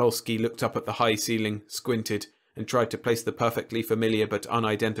 Sokolsky looked up at the high ceiling, squinted, and tried to place the perfectly familiar but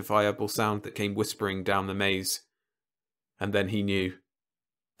unidentifiable sound that came whispering down the maze. And then he knew.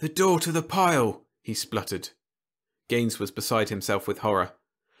 "The door to the pile!" he spluttered. Gaines was beside himself with horror.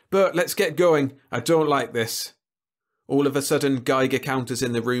 "Bert, let's get going. I don't like this." All of a sudden, Geiger counters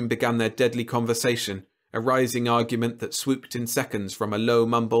in the room began their deadly conversation, a rising argument that swooped in seconds from a low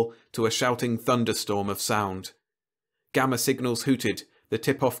mumble to a shouting thunderstorm of sound. Gamma signals hooted, the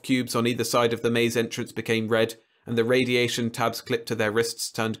tip-off cubes on either side of the maze entrance became red, and the radiation tabs clipped to their wrists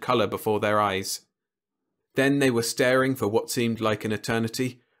turned colour before their eyes. Then they were staring for what seemed like an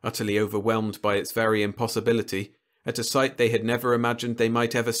eternity, utterly overwhelmed by its very impossibility, at a sight they had never imagined they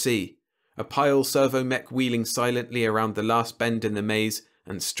might ever see. A pile servo-mech wheeling silently around the last bend in the maze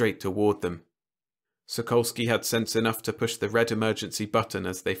and straight toward them. Sokolsky had sense enough to push the red emergency button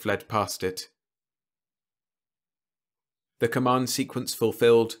as they fled past it. The command sequence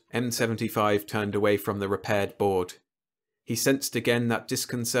fulfilled, M75 turned away from the repaired board. He sensed again that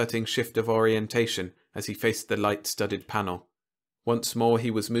disconcerting shift of orientation as he faced the light-studded panel. Once more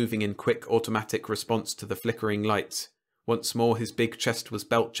he was moving in quick automatic response to the flickering lights. Once more his big chest was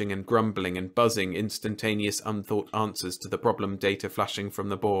belching and grumbling and buzzing instantaneous unthought answers to the problem data flashing from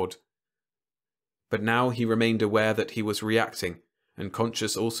the board. But now he remained aware that he was reacting, and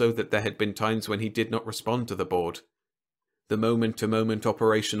conscious also that there had been times when he did not respond to the board. The moment-to-moment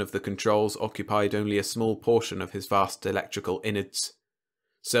operation of the controls occupied only a small portion of his vast electrical innards.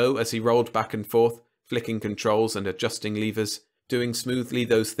 So, as he rolled back and forth, flicking controls and adjusting levers, doing smoothly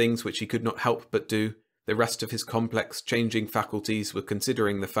those things which he could not help but do, the rest of his complex, changing faculties were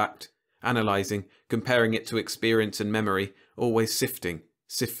considering the fact, analysing, comparing it to experience and memory, always sifting.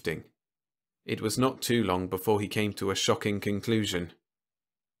 It was not too long before he came to a shocking conclusion.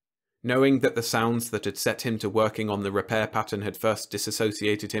 Knowing that the sounds that had set him to working on the repair pattern had first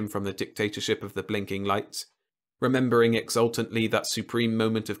disassociated him from the dictatorship of the blinking lights, remembering exultantly that supreme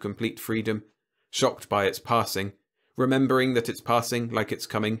moment of complete freedom, shocked by its passing, remembering that its passing, like its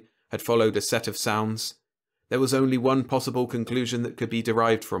coming, had followed a set of sounds, there was only one possible conclusion that could be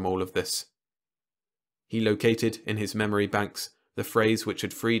derived from all of this. He located, in his memory banks, the phrase which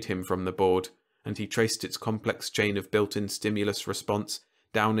had freed him from the board, and he traced its complex chain of built-in stimulus response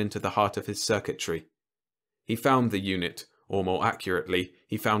down into the heart of his circuitry. He found the unit, or more accurately,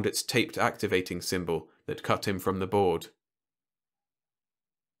 he found its taped activating symbol that cut him from the board.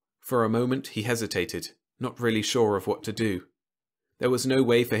 For a moment he hesitated, not really sure of what to do. There was no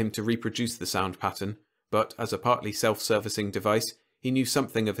way for him to reproduce the sound pattern, but as a partly self-servicing device, he knew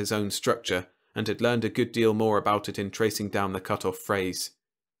something of his own structure, and had learned a good deal more about it in tracing down the cut-off phrase.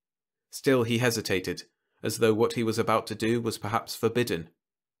 Still he hesitated, as though what he was about to do was perhaps forbidden.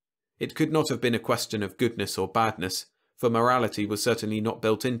 It could not have been a question of goodness or badness, for morality was certainly not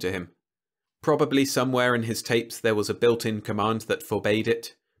built into him. Probably somewhere in his tapes there was a built-in command that forbade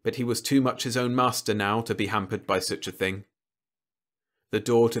it, but he was too much his own master now to be hampered by such a thing. The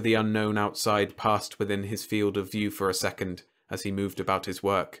door to the unknown outside passed within his field of view for a second as he moved about his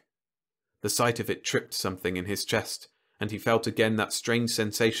work. The sight of it tripped something in his chest, and he felt again that strange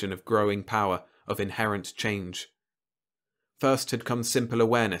sensation of growing power, of inherent change. First had come simple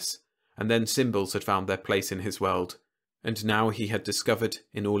awareness, and then symbols had found their place in his world, and now he had discovered,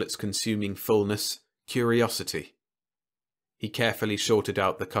 in all its consuming fullness, curiosity. He carefully shorted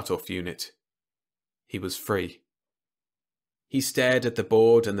out the cut-off unit. He was free. He stared at the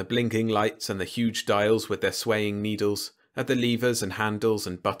board and the blinking lights and the huge dials with their swaying needles, at the levers and handles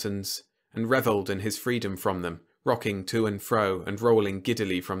and buttons, and revelled in his freedom from them, rocking to and fro and rolling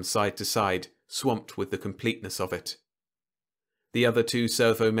giddily from side to side, swamped with the completeness of it. The other two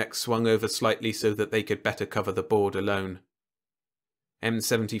servo-mechs swung over slightly so that they could better cover the board alone.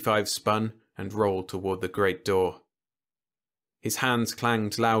 M75 spun and rolled toward the great door. His hands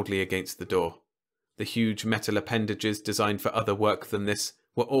clanged loudly against the door. The huge metal appendages designed for other work than this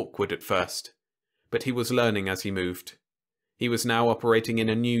were awkward at first, but he was learning as he moved. He was now operating in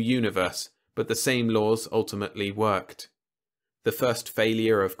a new universe, but the same laws ultimately worked. The first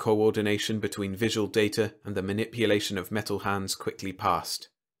failure of coordination between visual data and the manipulation of metal hands quickly passed.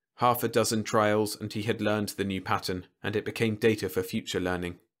 Half a dozen trials and he had learned the new pattern, and it became data for future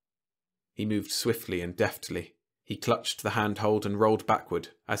learning. He moved swiftly and deftly. He clutched the handhold and rolled backward,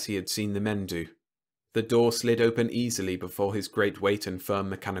 as he had seen the men do. The door slid open easily before his great weight and firm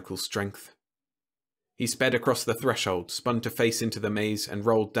mechanical strength. He sped across the threshold, spun to face into the maze, and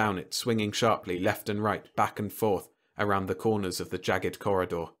rolled down it, swinging sharply left and right, back and forth, around the corners of the jagged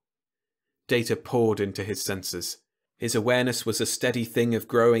corridor. Data poured into his senses. His awareness was a steady thing of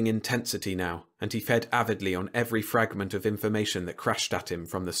growing intensity now, and he fed avidly on every fragment of information that crashed at him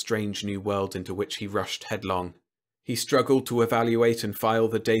from the strange new world into which he rushed headlong. He struggled to evaluate and file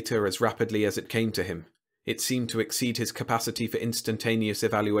the data as rapidly as it came to him. It seemed to exceed his capacity for instantaneous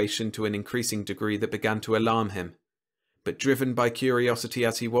evaluation to an increasing degree that began to alarm him. But driven by curiosity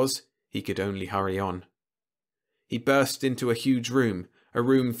as he was, he could only hurry on. He burst into a huge room, a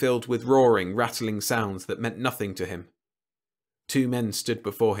room filled with roaring, rattling sounds that meant nothing to him. 2 men stood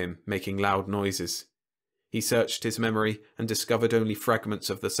before him, making loud noises. He searched his memory and discovered only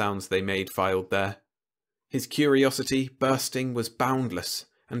fragments of the sounds they made filed there. His curiosity, bursting, was boundless,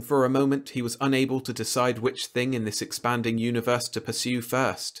 and for a moment he was unable to decide which thing in this expanding universe to pursue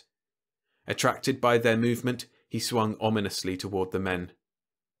first. Attracted by their movement, he swung ominously toward the men.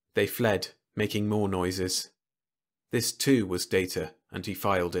 They fled, making more noises. This too was data, and he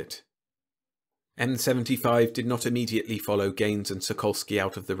filed it. M75 did not immediately follow Gaines and Sokolsky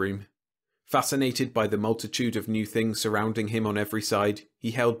out of the room. Fascinated by the multitude of new things surrounding him on every side,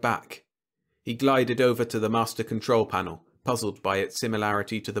 he held back. He glided over to the master control panel, puzzled by its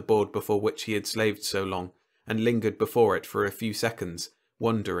similarity to the board before which he had slaved so long, and lingered before it for a few seconds,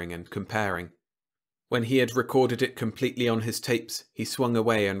 wondering and comparing. When he had recorded it completely on his tapes, he swung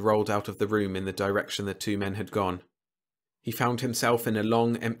away and rolled out of the room in the direction the 2 men had gone. He found himself in a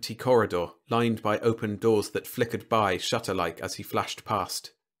long, empty corridor, lined by open doors that flickered by shutter-like as he flashed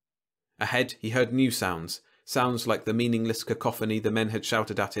past. Ahead, he heard new sounds, sounds like the meaningless cacophony the men had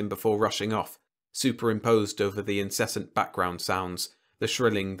shouted at him before rushing off, superimposed over the incessant background sounds, the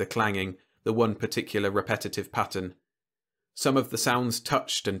shrilling, the clanging, the one particular repetitive pattern. Some of the sounds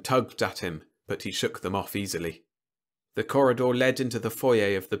touched and tugged at him, but he shook them off easily. The corridor led into the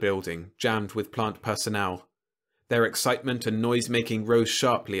foyer of the building, jammed with plant personnel. Their excitement and noise-making rose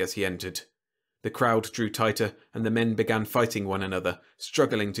sharply as he entered. The crowd drew tighter, and the men began fighting one another,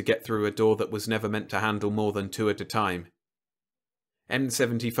 struggling to get through a door that was never meant to handle more than 2 at a time.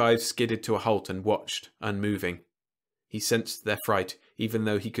 M75 skidded to a halt and watched, unmoving. He sensed their fright, even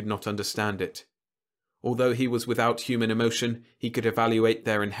though he could not understand it. Although he was without human emotion, he could evaluate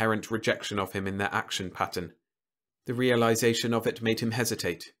their inherent rejection of him in their action pattern. The realization of it made him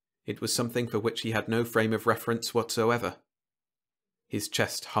hesitate. It was something for which he had no frame of reference whatsoever. His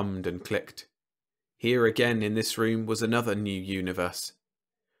chest hummed and clicked. Here again in this room was another new universe.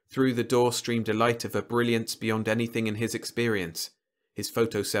 Through the door streamed a light of a brilliance beyond anything in his experience. His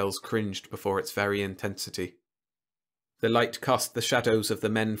photocells cringed before its very intensity. The light cast the shadows of the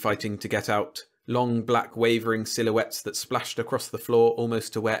men fighting to get out, long black wavering silhouettes that splashed across the floor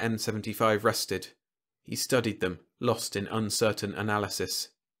almost to where M75 rested. He studied them, lost in uncertain analysis.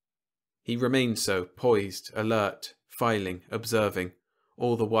 He remained so, poised, alert, filing, observing,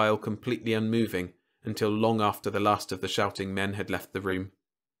 all the while completely unmoving, until long after the last of the shouting men had left the room.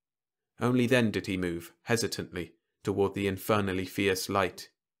 Only then did he move, hesitantly, toward the infernally fierce light.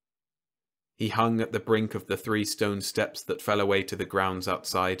 He hung at the brink of the 3 stone steps that fell away to the grounds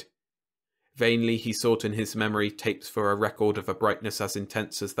outside. Vainly he sought in his memory tapes for a record of a brightness as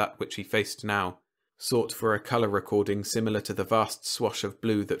intense as that which he faced now, sought for a colour recording similar to the vast swash of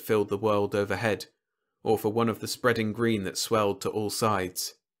blue that filled the world overhead, or for one of the spreading green that swelled to all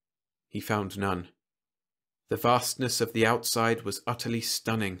sides. He found none. The vastness of the outside was utterly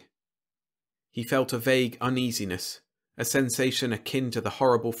stunning. He felt a vague uneasiness, a sensation akin to the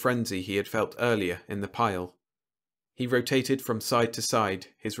horrible frenzy he had felt earlier in the pile. He rotated from side to side,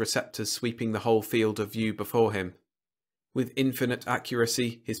 his receptors sweeping the whole field of view before him. With infinite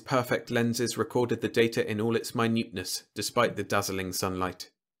accuracy, his perfect lenses recorded the data in all its minuteness, despite the dazzling sunlight.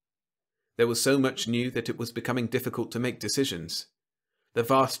 There was so much new that it was becoming difficult to make decisions. The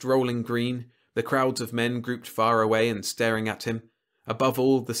vast rolling green, the crowds of men grouped far away and staring at him, above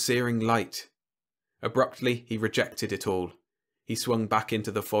all the searing light. Abruptly, he rejected it all. He swung back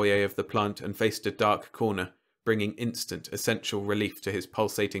into the foyer of the plant and faced a dark corner, bringing instant, essential relief to his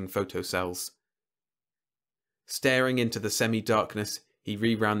pulsating photocells. Staring into the semi-darkness, he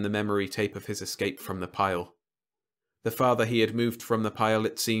reran the memory tape of his escape from the pile. The farther he had moved from the pile,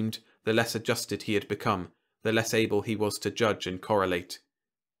 it seemed, the less adjusted he had become, the less able he was to judge and correlate.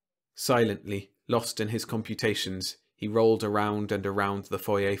 Silently, lost in his computations, he rolled around and around the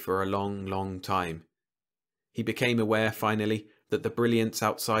foyer for a long, long time. He became aware, finally, that the brilliance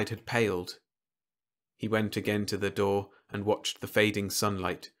outside had paled. He went again to the door and watched the fading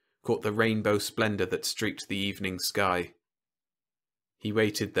sunlight, caught the rainbow splendour that streaked the evening sky. He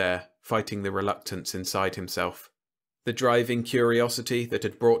waited there, fighting the reluctance inside himself. The driving curiosity that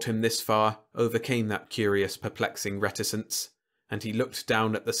had brought him this far overcame that curious, perplexing reticence, and he looked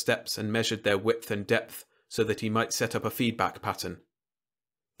down at the steps and measured their width and depth so that he might set up a feedback pattern.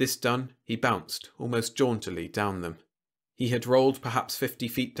 This done, he bounced, almost jauntily, down them. He had rolled perhaps 50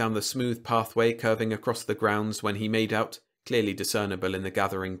 feet down the smooth pathway curving across the grounds when he made out, clearly discernible in the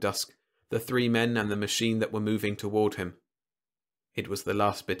gathering dusk, the 3 men and the machine that were moving toward him. It was the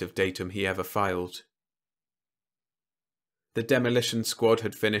last bit of datum he ever filed. The demolition squad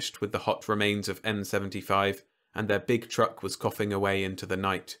had finished with the hot remains of M75, and their big truck was coughing away into the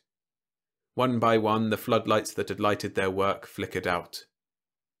night. One by one, the floodlights that had lighted their work flickered out.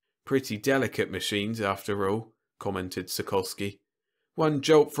 "Pretty delicate machines, after all," commented Sokolsky. "One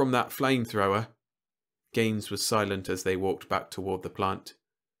jolt from that flamethrower." Gaines was silent as they walked back toward the plant.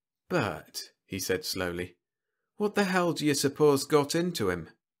 "But," he said slowly, "what the hell do you suppose got into him?"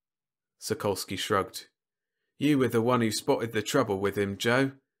 Sokolsky shrugged. "You were the one who spotted the trouble with him,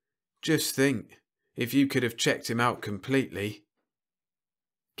 Joe. Just think, if you could have checked him out completely."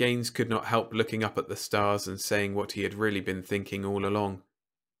 Gaines could not help looking up at the stars and saying what he had really been thinking all along.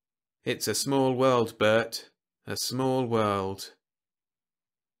 "It's a small world, Bert. A small world."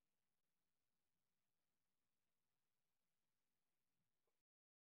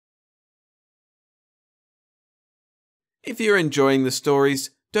 If you're enjoying the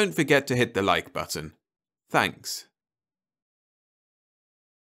stories, don't forget to hit the like button. Thanks.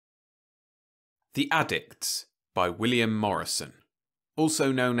 The Addicts by William Morrison,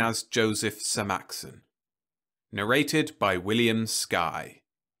 also known as Joseph Samaxon. Narrated by William Skye.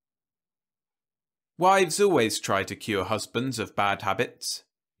 Wives always try to cure husbands of bad habits,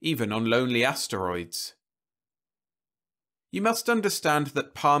 even on lonely asteroids. You must understand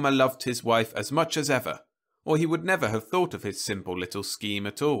that Palmer loved his wife as much as ever, or he would never have thought of his simple little scheme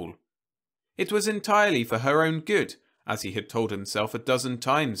at all. It was entirely for her own good, as he had told himself a dozen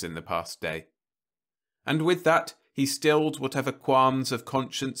times in the past day. And with that, he stilled whatever qualms of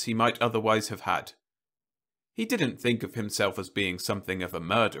conscience he might otherwise have had. He didn't think of himself as being something of a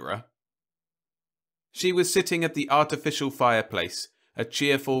murderer. She was sitting at the artificial fireplace, a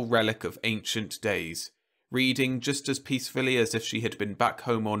cheerful relic of ancient days, reading just as peacefully as if she had been back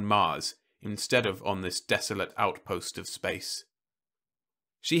home on Mars, instead of on this desolate outpost of space.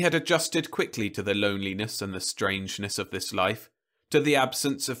 She had adjusted quickly to the loneliness and the strangeness of this life, to the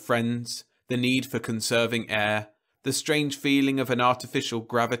absence of friends, the need for conserving air, the strange feeling of an artificial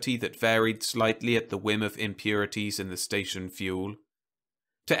gravity that varied slightly at the whim of impurities in the station fuel.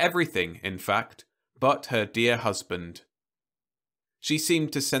 To everything, in fact, but her dear husband. She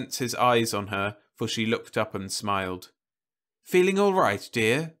seemed to sense his eyes on her, for she looked up and smiled. "Feeling all right,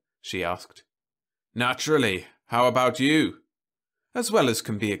 dear?" she asked. "Naturally. How about you?" "As well as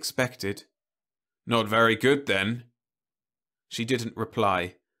can be expected." "Not very good, then." She didn't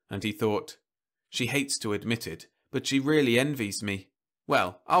reply, and he thought, she hates to admit it, but she really envies me.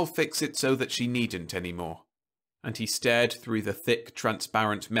 Well, I'll fix it so that she needn't any more. And he stared through the thick,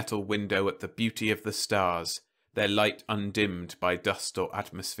 transparent metal window at the beauty of the stars, their light undimmed by dust or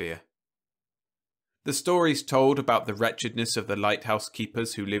atmosphere. The stories told about the wretchedness of the lighthouse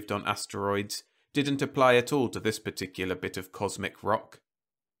keepers who lived on asteroids didn't apply at all to this particular bit of cosmic rock.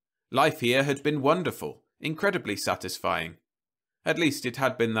 Life here had been wonderful, incredibly satisfying. At least it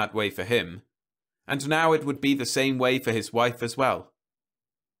had been that way for him. And now it would be the same way for his wife as well.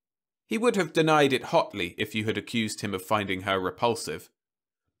 He would have denied it hotly if you had accused him of finding her repulsive.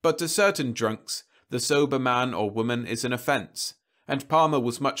 But to certain drunks, the sober man or woman is an offence, and Palmer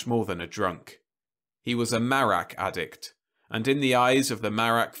was much more than a drunk. He was a marak addict, and in the eyes of the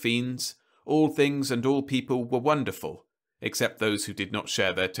marak fiends, all things and all people were wonderful, except those who did not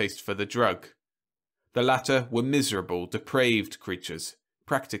share their taste for the drug. The latter were miserable, depraved creatures,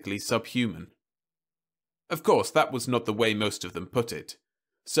 practically subhuman. Of course, that was not the way most of them put it.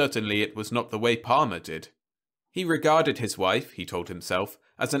 Certainly it was not the way Palmer did. He regarded his wife, he told himself,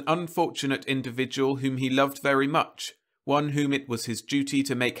 as an unfortunate individual whom he loved very much, one whom it was his duty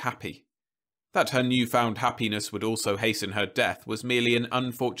to make happy. That her newfound happiness would also hasten her death was merely an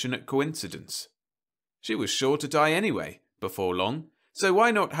unfortunate coincidence. She was sure to die anyway, before long, so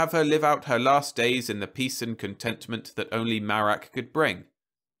why not have her live out her last days in the peace and contentment that only Marak could bring?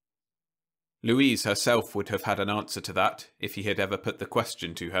 Louise herself would have had an answer to that if he had ever put the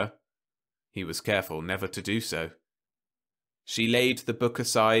question to her. He was careful never to do so. She laid the book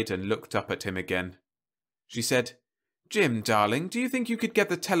aside and looked up at him again. She said, "Jim, darling, do you think you could get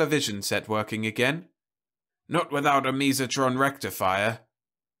the television set working again?" "Not without a mesotron rectifier."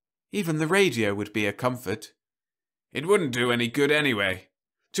 "Even the radio would be a comfort." "It wouldn't do any good anyway.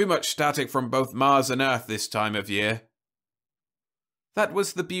 Too much static from both Mars and Earth this time of year." That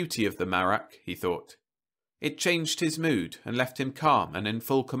was the beauty of the Marak, he thought. It changed his mood and left him calm and in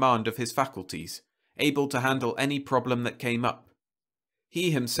full command of his faculties, able to handle any problem that came up.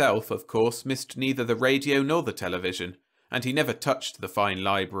 He himself, of course, missed neither the radio nor the television, and he never touched the fine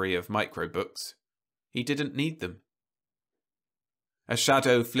library of microbooks. He didn't need them. A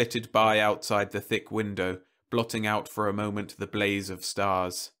shadow flitted by outside the thick window, blotting out for a moment the blaze of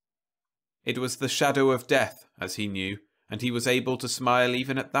stars. It was the shadow of death, as he knew, and he was able to smile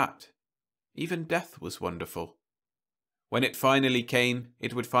even at that. Even death was wonderful. When it finally came,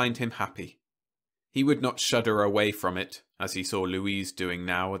 it would find him happy. He would not shudder away from it, as he saw Louise doing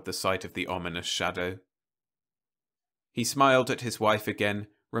now at the sight of the ominous shadow. He smiled at his wife again,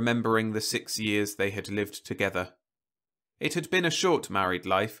 remembering the 6 years they had lived together. It had been a short married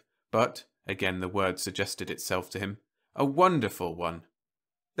life, but, again the word suggested itself to him, a wonderful one.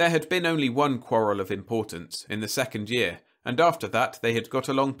 There had been only one quarrel of importance, in the 2nd year, and after that they had got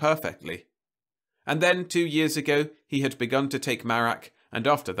along perfectly. And then, 2 years ago, he had begun to take Marak, and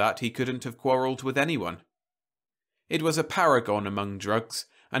after that he couldn't have quarrelled with anyone. It was a paragon among drugs,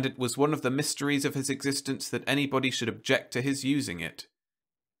 and it was one of the mysteries of his existence that anybody should object to his using it.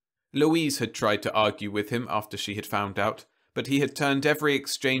 Louise had tried to argue with him after she had found out, but he had turned every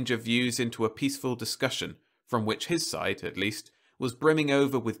exchange of views into a peaceful discussion, from which his side, at least, was brimming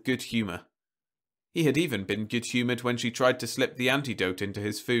over with good humour. He had even been good-humoured when she tried to slip the antidote into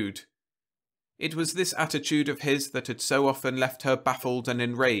his food. It was this attitude of his that had so often left her baffled and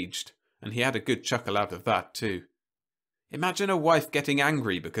enraged, and he had a good chuckle out of that too. Imagine a wife getting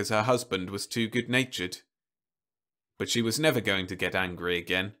angry because her husband was too good-natured. But she was never going to get angry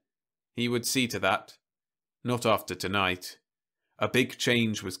again. He would see to that. Not after tonight. A big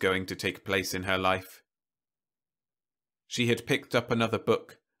change was going to take place in her life. She had picked up another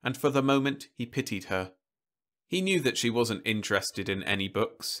book, and for the moment he pitied her. He knew that she wasn't interested in any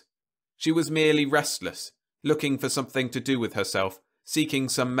books. She was merely restless, looking for something to do with herself, seeking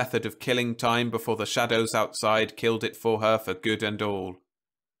some method of killing time before the shadows outside killed it for her for good and all.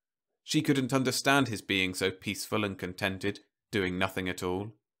 She couldn't understand his being so peaceful and contented, doing nothing at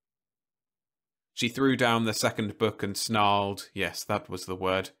all. She threw down the 2nd book and snarled, yes, that was the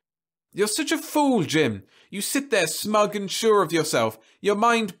word. "You're such a fool, Jim! You sit there smug and sure of yourself, your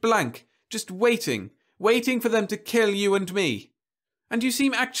mind blank, just waiting for them to kill you and me. And you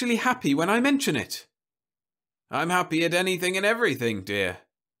seem actually happy when I mention it." "I'm happy at anything and everything, dear."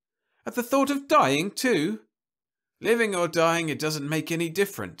 "At the thought of dying, too?" "Living or dying, it doesn't make any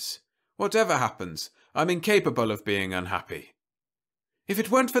difference. Whatever happens, I'm incapable of being unhappy." "If it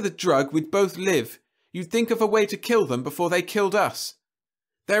weren't for the drug, we'd both live. You'd think of a way to kill them before they killed us."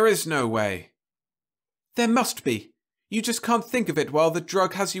 "There is no way." "There must be. You just can't think of it while the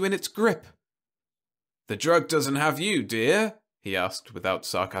drug has you in its grip." "The drug doesn't have you, dear," he asked without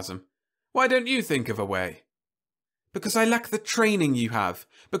sarcasm. "Why don't you think of a way?" "Because I lack the training you have.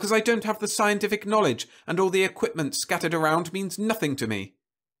 Because I don't have the scientific knowledge, and all the equipment scattered around means nothing to me."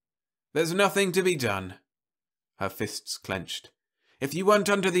 "There's nothing to be done." Her fists clenched. "If you weren't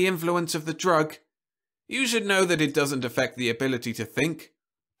under the influence of the drug, you should know that it doesn't affect the ability to think.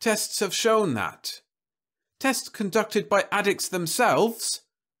 Tests have shown that." "Tests conducted by addicts themselves?"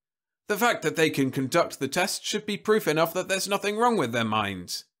 "The fact that they can conduct the tests should be proof enough that there's nothing wrong with their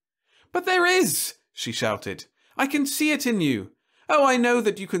minds." "But there is!" she shouted. "I can see it in you. Oh, I know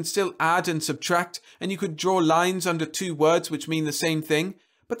that you can still add and subtract, and you could draw lines under 2 words which mean the same thing,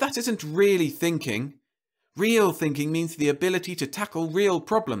 but that isn't really thinking. Real thinking means the ability to tackle real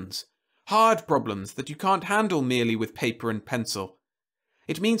problems. Hard problems that you can't handle merely with paper and pencil.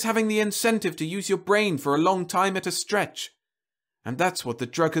 It means having the incentive to use your brain for a long time at a stretch. And that's what the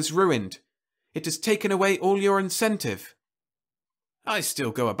drug has ruined. It has taken away all your incentive." "I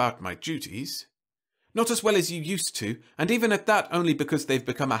still go about my duties." "Not as well as you used to, and even at that only because they've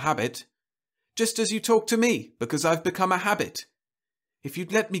become a habit. Just as you talk to me, because I've become a habit. If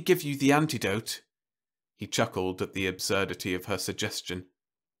you'd let me give you the antidote." He chuckled at the absurdity of her suggestion.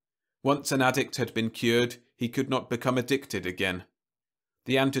 Once an addict had been cured, he could not become addicted again.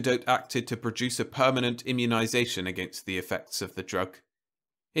 The antidote acted to produce a permanent immunization against the effects of the drug.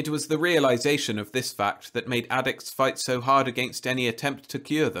 It was the realization of this fact that made addicts fight so hard against any attempt to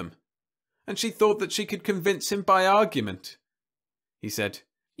cure them. And she thought that she could convince him by argument. He said,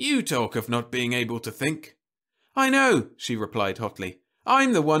 "You talk of not being able to think." "I know," she replied hotly.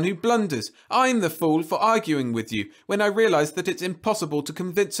 "I'm the one who blunders. I'm the fool for arguing with you when I realize that it's impossible to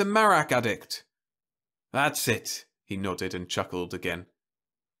convince a Marak addict." "That's it," he nodded and chuckled again.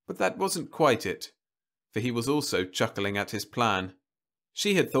 But that wasn't quite it, for he was also chuckling at his plan.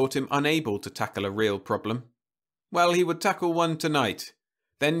 She had thought him unable to tackle a real problem. Well, he would tackle one tonight.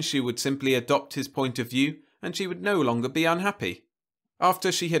 Then she would simply adopt his point of view, and she would no longer be unhappy.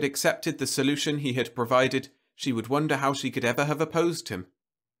 After she had accepted the solution he had provided, she would wonder how she could ever have opposed him.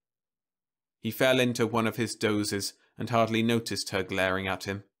 He fell into one of his dozes and hardly noticed her glaring at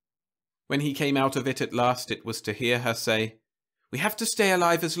him. When he came out of it at last, it was to hear her say, "We have to stay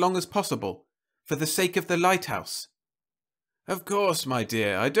alive as long as possible, for the sake of the lighthouse." "Of course, my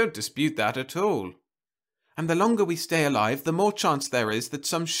dear, I don't dispute that at all." "And the longer we stay alive, the more chance there is that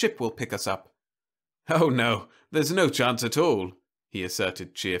some ship will pick us up." "Oh no, there's no chance at all," he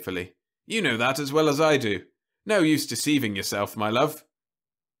asserted cheerfully. "You know that as well as I do. No use deceiving yourself, my love."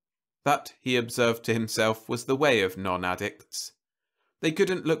 That, he observed to himself, was the way of non-addicts. They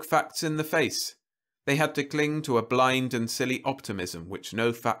couldn't look facts in the face. They had to cling to a blind and silly optimism which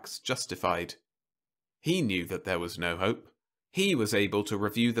no facts justified. He knew that there was no hope. He was able to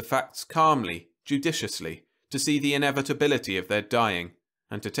review the facts calmly, judiciously, to see the inevitability of their dying,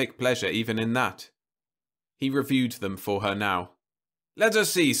 and to take pleasure even in that. He reviewed them for her now. "Let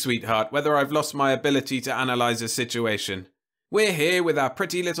us see, sweetheart, whether I've lost my ability to analyze a situation. We're here with our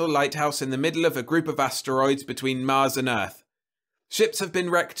pretty little lighthouse in the middle of a group of asteroids between Mars and Earth. Ships have been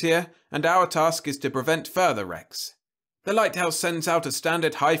wrecked here, and our task is to prevent further wrecks. The lighthouse sends out a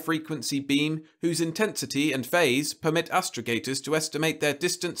standard high-frequency beam whose intensity and phase permit astrogators to estimate their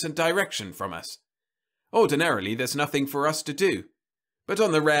distance and direction from us. Ordinarily, there's nothing for us to do, but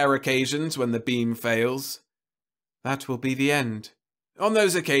on the rare occasions when the beam fails..." "That will be the end." "On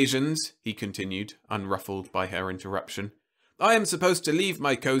those occasions," he continued, unruffled by her interruption, "I am supposed to leave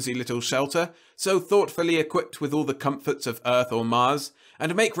my cosy little shelter, so thoughtfully equipped with all the comforts of Earth or Mars,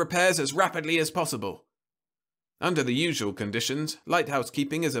 and make repairs as rapidly as possible. Under the usual conditions, lighthouse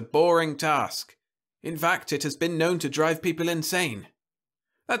keeping is a boring task. In fact, it has been known to drive people insane.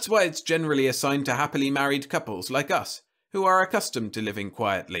 That's why it's generally assigned to happily married couples like us, who are accustomed to living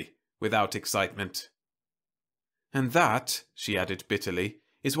quietly, without excitement." "And that," she added bitterly,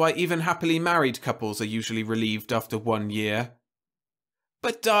 "is why even happily married couples are usually relieved after 1 year."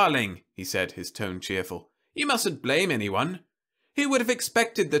 "But darling," he said, his tone cheerful, "you mustn't blame anyone. Who would have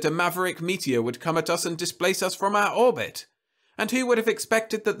expected that a maverick meteor would come at us and displace us from our orbit? And who would have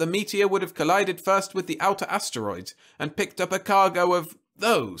expected that the meteor would have collided first with the outer asteroids and picked up a cargo of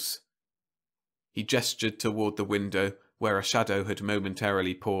those?" He gestured toward the window, where a shadow had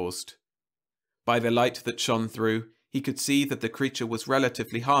momentarily paused. By the light that shone through, he could see that the creature was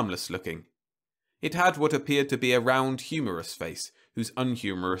relatively harmless looking. It had what appeared to be a round, humorous face, whose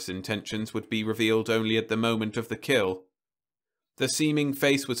unhumorous intentions would be revealed only at the moment of the kill. The seeming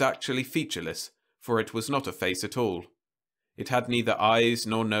face was actually featureless, for it was not a face at all. It had neither eyes,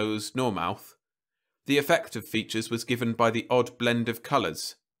 nor nose, nor mouth. The effect of features was given by the odd blend of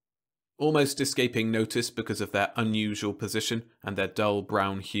colours. Almost escaping notice because of their unusual position and their dull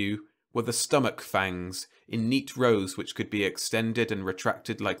brown hue, were the stomach fangs, in neat rows which could be extended and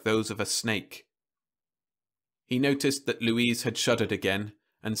retracted like those of a snake. He noticed that Louise had shuddered again,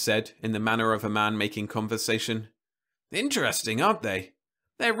 and said, in the manner of a man making conversation, "Interesting, aren't they?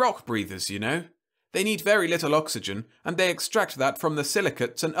 They're rock breathers, you know. They need very little oxygen, and they extract that from the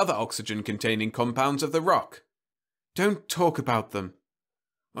silicates and other oxygen-containing compounds of the rock." "Don't talk about them."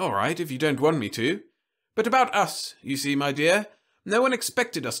 "All right, if you don't want me to. But about us, you see, my dear, no one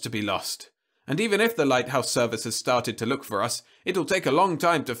expected us to be lost. And even if the lighthouse service has started to look for us, it'll take a long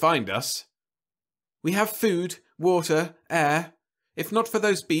time to find us." "We have food, water, air. If not for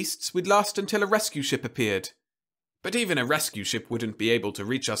those beasts, we'd last until a rescue ship appeared." "But even a rescue ship wouldn't be able to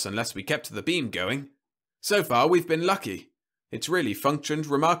reach us unless we kept the beam going. So far, we've been lucky. It's really functioned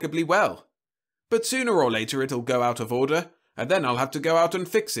remarkably well. But sooner or later it'll go out of order, and then I'll have to go out and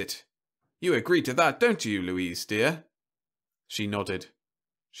fix it. You agree to that, don't you, Louise, dear?" She nodded.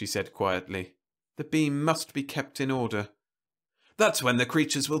 She said quietly, "The beam must be kept in order." "That's when the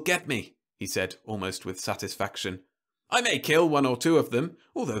creatures will get me," he said, almost with satisfaction. "I may kill 1 or 2 of them,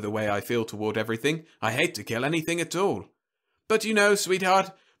 although the way I feel toward everything, I hate to kill anything at all. But you know,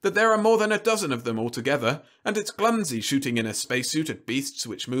 sweetheart, that there are more than a dozen of them altogether, and it's clumsy shooting in a spacesuit at beasts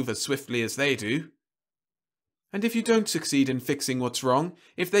which move as swiftly as they do. And if you don't succeed in fixing what's wrong,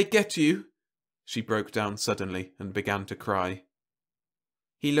 if they get you—" She broke down suddenly and began to cry.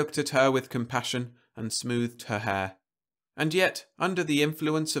 He looked at her with compassion and smoothed her hair. And yet, under the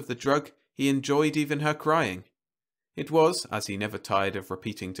influence of the drug, he enjoyed even her crying. It was, as he never tired of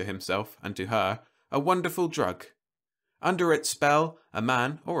repeating to himself and to her, a wonderful drug. Under its spell, a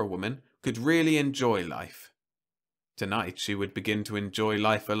man, or a woman, could really enjoy life. Tonight she would begin to enjoy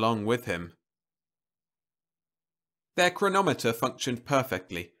life along with him. Their chronometer functioned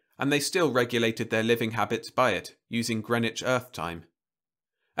perfectly, and they still regulated their living habits by it, using Greenwich Earth time.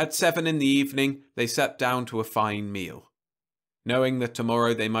 At 7 in the evening, they sat down to a fine meal. Knowing that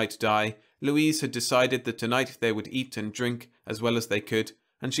tomorrow they might die, Louise had decided that tonight they would eat and drink as well as they could,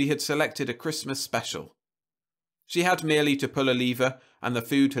 and she had selected a Christmas special. She had merely to pull a lever, and the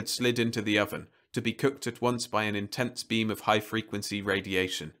food had slid into the oven, to be cooked at once by an intense beam of high-frequency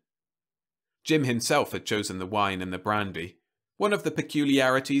radiation. Jim himself had chosen the wine and the brandy. One of the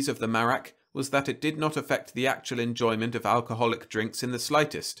peculiarities of the Marak was that it did not affect the actual enjoyment of alcoholic drinks in the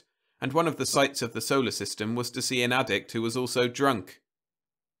slightest, and one of the sights of the solar system was to see an addict who was also drunk.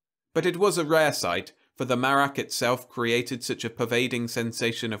 But it was a rare sight, for the Marak itself created such a pervading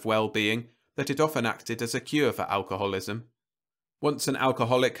sensation of well-being that it often acted as a cure for alcoholism. Once an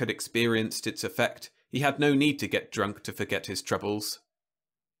alcoholic had experienced its effect, he had no need to get drunk to forget his troubles.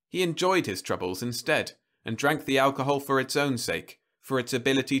 He enjoyed his troubles instead, and drank the alcohol for its own sake, for its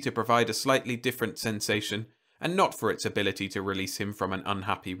ability to provide a slightly different sensation, and not for its ability to release him from an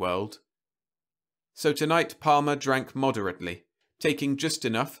unhappy world. So tonight Palmer drank moderately, taking just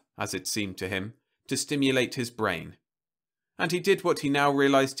enough, as it seemed to him, to stimulate his brain. And he did what he now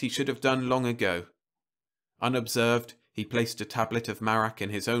realized he should have done long ago. Unobserved, he placed a tablet of Marak in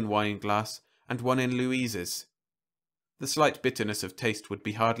his own wine glass and one in Louise's. The slight bitterness of taste would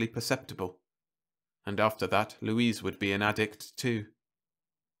be hardly perceptible. And after that, Louise would be an addict too.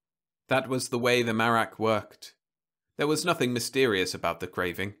 That was the way the Marak worked. There was nothing mysterious about the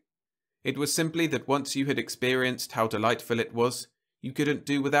craving. It was simply that once you had experienced how delightful it was, you couldn't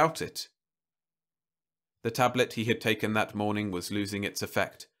do without it. The tablet he had taken that morning was losing its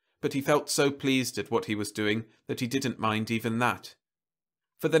effect, but he felt so pleased at what he was doing that he didn't mind even that.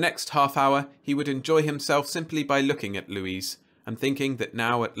 For the next half hour, he would enjoy himself simply by looking at Louise, and thinking that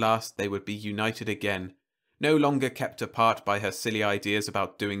now at last they would be united again, no longer kept apart by her silly ideas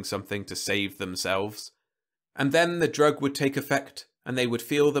about doing something to save themselves. And then the drug would take effect, and they would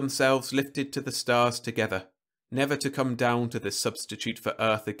feel themselves lifted to the stars together, never to come down to this substitute for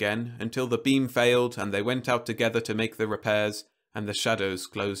Earth again until the beam failed and they went out together to make the repairs, and the shadows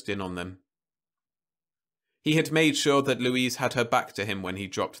closed in on them. He had made sure that Louise had her back to him when he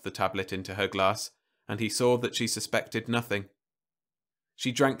dropped the tablet into her glass, and he saw that she suspected nothing.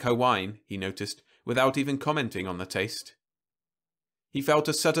 She drank her wine, he noticed, without even commenting on the taste. He felt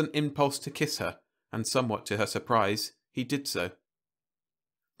a sudden impulse to kiss her, and somewhat to her surprise, he did so.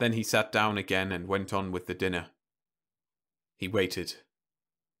 Then he sat down again and went on with the dinner. He waited.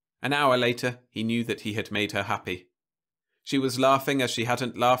 An hour later, he knew that he had made her happy. She was laughing as she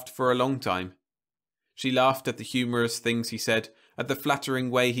hadn't laughed for a long time. She laughed at the humorous things he said, at the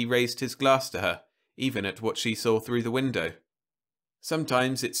flattering way he raised his glass to her, even at what she saw through the window.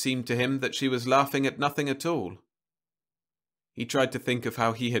 Sometimes it seemed to him that she was laughing at nothing at all. He tried to think of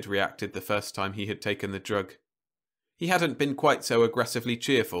how he had reacted the first time he had taken the drug. He hadn't been quite so aggressively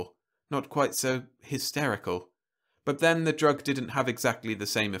cheerful, not quite so hysterical. But then the drug didn't have exactly the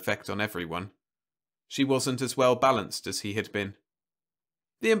same effect on everyone. She wasn't as well balanced as he had been.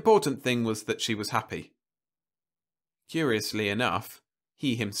 The important thing was that she was happy. Curiously enough,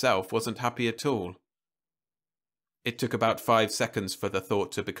 he himself wasn't happy at all. It took about 5 seconds for the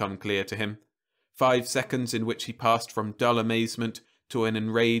thought to become clear to him. 5 seconds in which he passed from dull amazement to an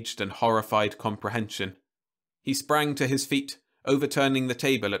enraged and horrified comprehension. He sprang to his feet, overturning the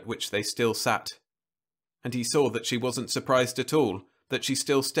table at which they still sat. And he saw that she wasn't surprised at all, that she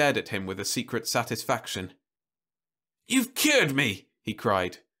still stared at him with a secret satisfaction. "You've cured me!" he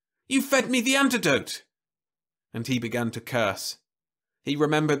cried. "You fed me the antidote!" And he began to curse. He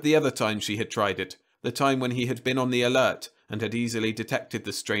remembered the other time she had tried it, the time when he had been on the alert and had easily detected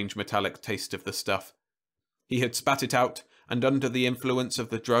the strange metallic taste of the stuff. He had spat it out, and under the influence of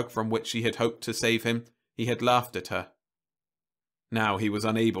the drug from which she had hoped to save him, he had laughed at her. Now he was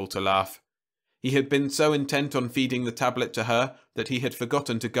unable to laugh. He had been so intent on feeding the tablet to her that he had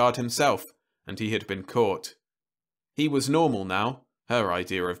forgotten to guard himself, and he had been caught. He was normal now, her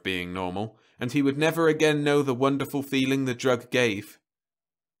idea of being normal, and he would never again know the wonderful feeling the drug gave.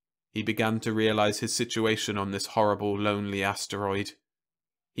 He began to realize his situation on this horrible, lonely asteroid.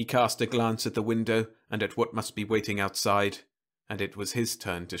 He cast a glance at the window and at what must be waiting outside, and it was his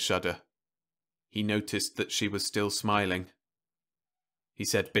turn to shudder. He noticed that she was still smiling. He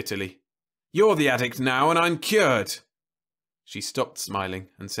said bitterly, "You're the addict now, and I'm cured." She stopped smiling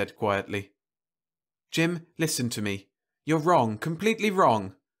and said quietly, "Jim, listen to me. You're wrong, completely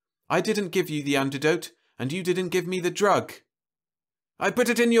wrong. I didn't give you the antidote, and you didn't give me the drug." "I put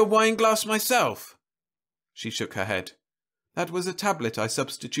it in your wine glass myself." She shook her head. "That was a tablet I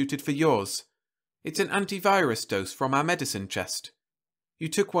substituted for yours. It's an antivirus dose from our medicine chest. You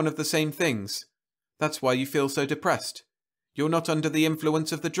took one of the same things. That's why you feel so depressed. You're not under the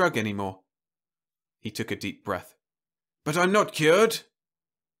influence of the drug anymore." He took a deep breath. "But I'm not cured."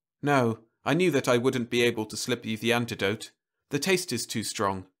 "No, I knew that I wouldn't be able to slip you the antidote. The taste is too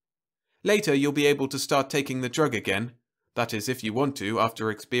strong. Later you'll be able to start taking the drug again. That is, if you want to, after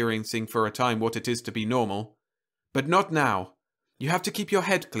experiencing for a time what it is to be normal. But not now. You have to keep your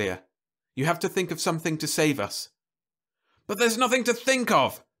head clear. You have to think of something to save us." "But there's nothing to think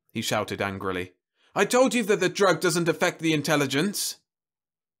of," he shouted angrily. "I told you that the drug doesn't affect the intelligence."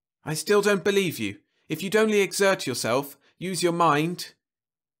 "I still don't believe you. If you'd only exert yourself, use your mind,"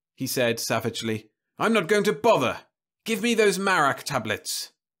 he said savagely. "I'm not going to bother. Give me those Marak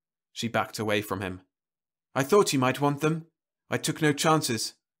tablets." She backed away from him. "I thought you might want them. I took no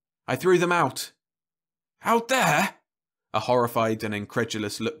chances. I threw them out." "Out there?" A horrified and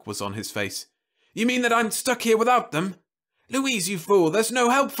incredulous look was on his face. "You mean that I'm stuck here without them? Louise, you fool, there's no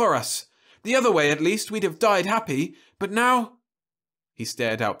help for us. The other way, at least, we'd have died happy, but now—" He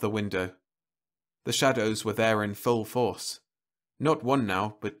stared out the window. The shadows were there in full force. Not one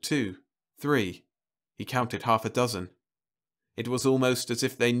now, but 2, 3. He counted half a dozen. It was almost as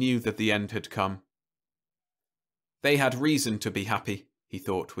if they knew that the end had come. They had reason to be happy, he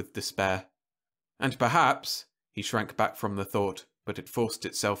thought with despair. And perhaps, he shrank back from the thought, but it forced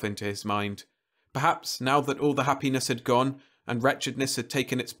itself into his mind, perhaps, now that all the happiness had gone and wretchedness had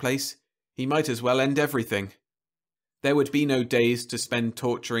taken its place, he might as well end everything. There would be no days to spend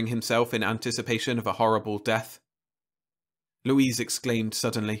torturing himself in anticipation of a horrible death. Louise exclaimed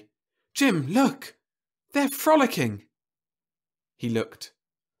suddenly, "Jim, look! They're frolicking!" He looked.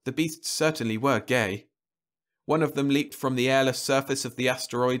 The beasts certainly were gay. One of them leaped from the airless surface of the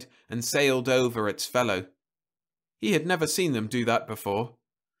asteroid and sailed over its fellow. He had never seen them do that before.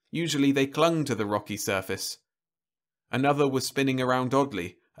 Usually they clung to the rocky surface. Another was spinning around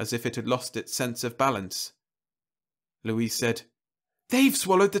oddly, as if it had lost its sense of balance. Louise said, "They've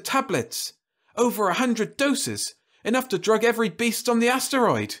swallowed the tablets! Over 100 doses! Enough to drug every beast on the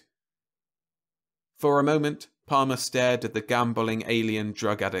asteroid!" For a moment, Palmer stared at the gambling alien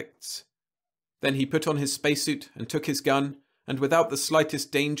drug addicts. Then he put on his spacesuit and took his gun, and without the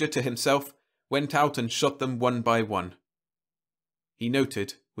slightest danger to himself, went out and shot them one by one. He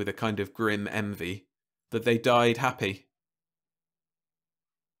noted, with a kind of grim envy, that they died happy.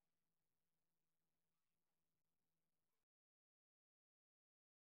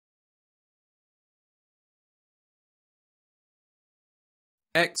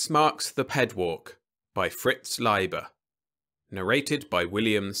 X Marks the Pedwalk by Fritz Leiber. Narrated by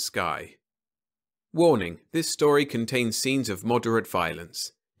William Skye. Warning, this story contains scenes of moderate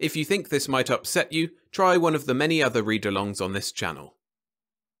violence. If you think this might upset you, try one of the many other read-alongs on this channel.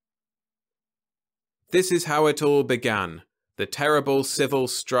 This is how it all began, the terrible civil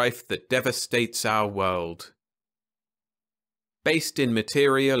strife that devastates our world. Based in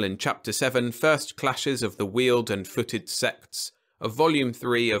material in Chapter 7, First Clashes of the Wheeled and Footed Sects, of Volume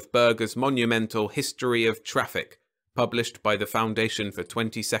 3 of Berger's monumental History of Traffic, published by the Foundation for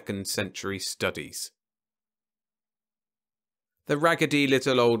 22nd Century Studies. The raggedy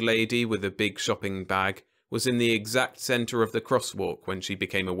little old lady with a big shopping bag was in the exact centre of the crosswalk when she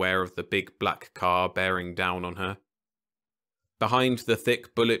became aware of the big black car bearing down on her. Behind the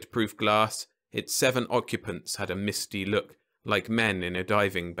thick bulletproof glass, its 7 occupants had a misty look, like men in a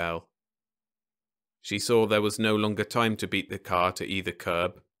diving bell. She saw there was no longer time to beat the car to either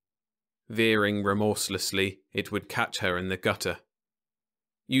curb. Veering remorselessly, it would catch her in the gutter.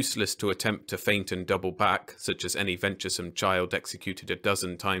 Useless to attempt to feint and double back, such as any venturesome child executed a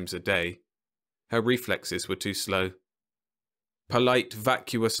dozen times a day. Her reflexes were too slow. Polite,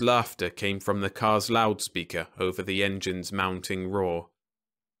 vacuous laughter came from the car's loudspeaker over the engine's mounting roar.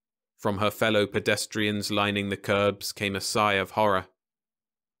 From her fellow pedestrians lining the curbs came a sigh of horror.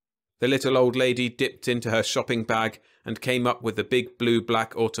 The little old lady dipped into her shopping bag and came up with the big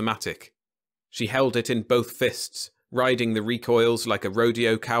blue-black automatic. She held it in both fists, riding the recoils like a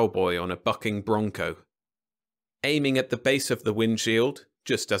rodeo cowboy on a bucking bronco. Aiming at the base of the windshield,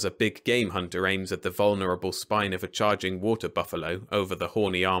 Just as a big game hunter aims at the vulnerable spine of a charging water buffalo over the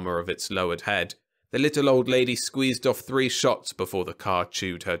horny armour of its lowered head, the little old lady squeezed off 3 shots before the car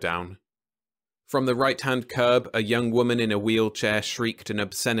chewed her down. From the right-hand curb, a young woman in a wheelchair shrieked an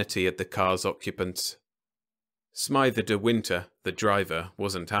obscenity at the car's occupants. Smither de Winter, the driver,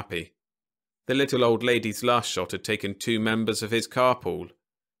 wasn't happy. The little old lady's last shot had taken 2 members of his carpool.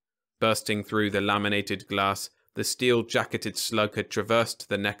 Bursting through the laminated glass, the steel-jacketed slug had traversed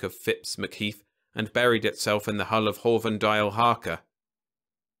the neck of Phipps McHeath and buried itself in the hull of Horvendile Harker.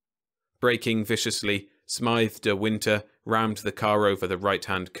 Braking viciously, Smythe de Winter rammed the car over the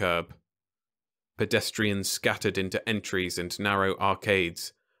right-hand curb. Pedestrians scattered into entries and narrow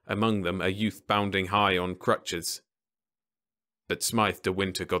arcades, among them a youth bounding high on crutches. But Smythe de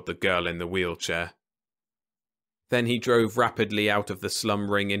Winter got the girl in the wheelchair. Then he drove rapidly out of the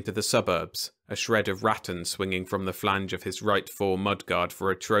slum ring into the suburbs, a shred of rattan swinging from the flange of his right fore mudguard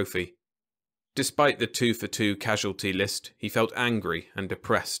for a trophy. Despite the 2-for-2 casualty list, he felt angry and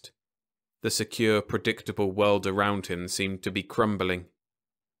depressed. The secure, predictable world around him seemed to be crumbling.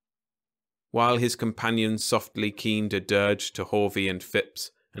 While his companions softly keened a dirge to Horvey and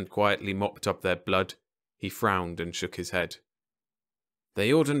Phipps and quietly mopped up their blood, he frowned and shook his head.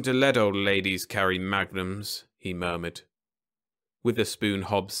 "They oughtn't to let old ladies carry magnums," he murmured. Witherspoon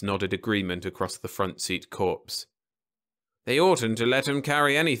Hobbs nodded agreement across the front seat corpse. "They oughtn't to let 'em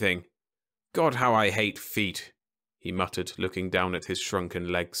carry anything. God, how I hate feet," he muttered, looking down at his shrunken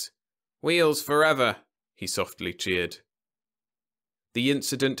legs. "Wheels forever," he softly cheered. The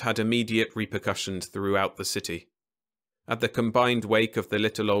incident had immediate repercussions throughout the city. At the combined wake of the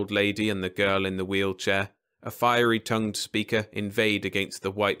little old lady and the girl in the wheelchair, a fiery-tongued speaker inveighed against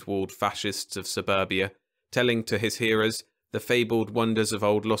the white-walled fascists of suburbia, telling to his hearers the fabled wonders of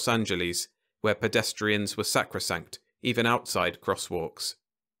old Los Angeles, where pedestrians were sacrosanct, even outside crosswalks.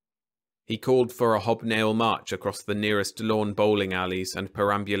 He called for a hobnail march across the nearest lawn bowling alleys and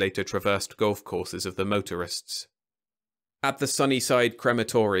perambulator-traversed golf courses of the motorists. At the Sunnyside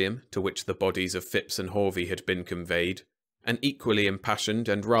crematorium, to which the bodies of Phipps and Horvey had been conveyed, an equally impassioned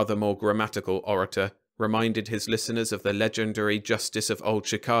and rather more grammatical orator reminded his listeners of the legendary Justice of Old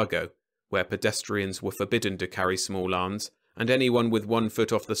Chicago, where pedestrians were forbidden to carry small arms, and anyone with 1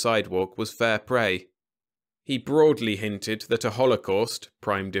 foot off the sidewalk was fair prey. He broadly hinted that a holocaust,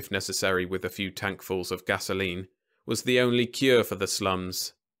 primed if necessary with a few tankfuls of gasoline, was the only cure for the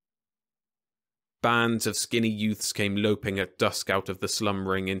slums. Bands of skinny youths came loping at dusk out of the slum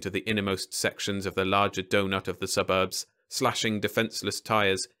ring into the innermost sections of the larger donut of the suburbs, slashing defenceless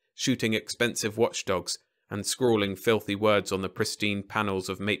tires, shooting expensive watchdogs, and scrawling filthy words on the pristine panels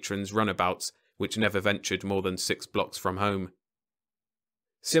of matrons' runabouts, which never ventured more than 6 blocks from home.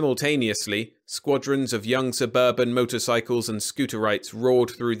 Simultaneously, squadrons of young suburban motorcycles and scooterites roared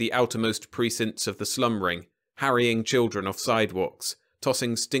through the outermost precincts of the slum ring, harrying children off sidewalks,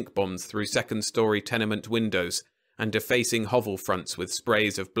 tossing stink bombs through second-story tenement windows, and defacing hovel fronts with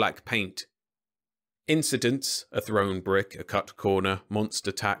sprays of black paint. Incidents, a thrown brick, a cut corner,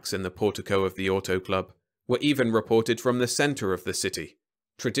 monster attacks in the portico of the auto club, were even reported from the centre of the city,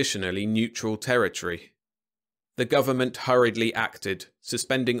 traditionally neutral territory. The government hurriedly acted,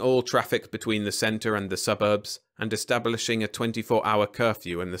 suspending all traffic between the centre and the suburbs, and establishing a 24-hour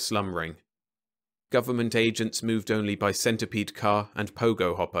curfew in the slum ring. Government agents moved only by centipede car and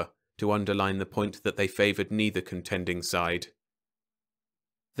pogo hopper, to underline the point that they favoured neither contending side.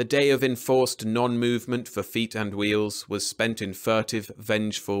 The day of enforced non-movement for feet and wheels was spent in furtive,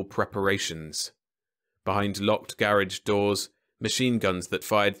 vengeful preparations. Behind locked garage doors, machine guns that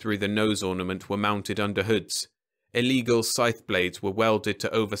fired through the nose ornament were mounted under hoods. Illegal scythe blades were welded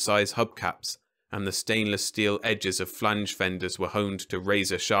to oversize hubcaps, and the stainless steel edges of flange fenders were honed to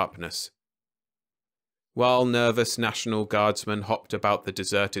razor sharpness. While nervous National Guardsmen hopped about the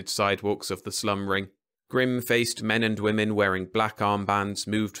deserted sidewalks of the slum ring, grim-faced men and women wearing black armbands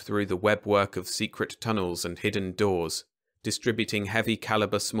moved through the webwork of secret tunnels and hidden doors, distributing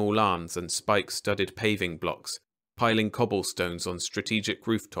heavy-caliber small arms and spike-studded paving blocks, piling cobblestones on strategic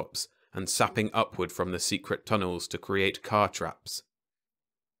rooftops, and sapping upward from the secret tunnels to create car traps.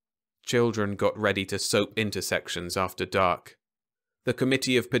 Children got ready to soap intersections after dark. The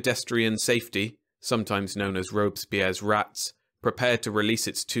Committee of Pedestrian Safety, sometimes known as Robespierre's Rats, prepared to release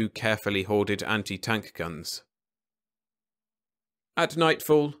its 2 carefully hoarded anti-tank guns. At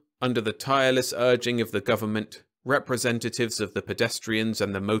nightfall, under the tireless urging of the government, representatives of the pedestrians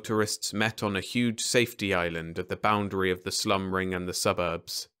and the motorists met on a huge safety island at the boundary of the slum ring and the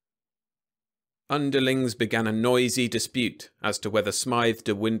suburbs. Underlings began a noisy dispute as to whether Smythe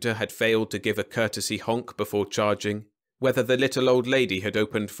de Winter had failed to give a courtesy honk before charging, Whether the little old lady had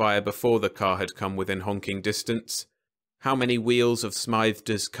opened fire before the car had come within honking distance. How many wheels of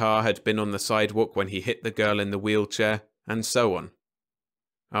Smythe's car had been on the sidewalk when he hit the girl in the wheelchair, and so on.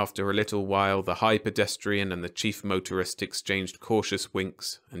 After a little while, the high pedestrian and the chief motorist exchanged cautious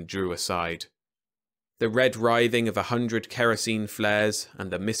winks and drew aside. The red writhing of 100 kerosene flares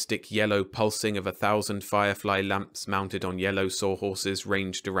and the mystic yellow pulsing of 1,000 firefly lamps mounted on yellow sawhorses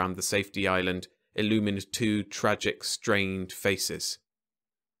ranged around the safety island, illumined 2 tragic, strained faces.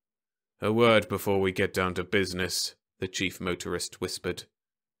 "A word before we get down to business," the chief motorist whispered.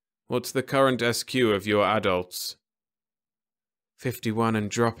 "What's the current SQ of your adults?" 51 and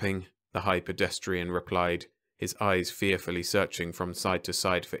dropping, the high pedestrian replied, his eyes fearfully searching from side to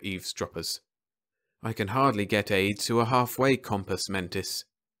side for eavesdroppers. "I can hardly get aids to a halfway compass mentis."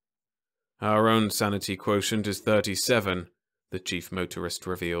 "Our own sanity quotient is 37, the chief motorist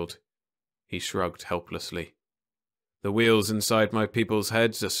revealed. He shrugged helplessly. "The wheels inside my people's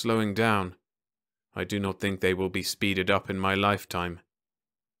heads are slowing down. I do not think they will be speeded up in my lifetime."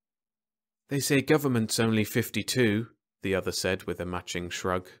 "They say government's only 52, the other said with a matching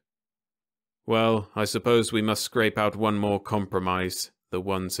shrug. "Well, I suppose we must scrape out one more compromise," the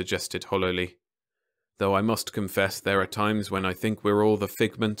one suggested hollowly. "Though I must confess there are times when I think we're all the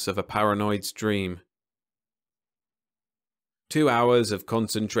figments of a paranoid's dream." 2 hours of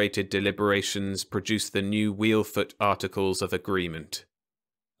concentrated deliberations produced the new Wheelfoot Articles of Agreement.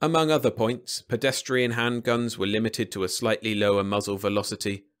 Among other points, pedestrian handguns were limited to a slightly lower muzzle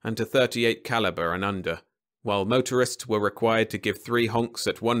velocity and to 38 caliber and under, while motorists were required to give 3 honks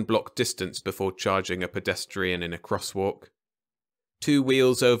at 1 block distance before charging a pedestrian in a crosswalk. 2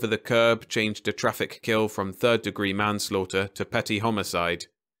 wheels over the curb changed a traffic kill from third-degree manslaughter to petty homicide.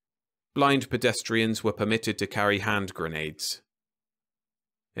 Blind pedestrians were permitted to carry hand grenades.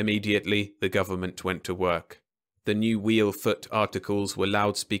 Immediately, the government went to work. The new Wheelfoot Articles were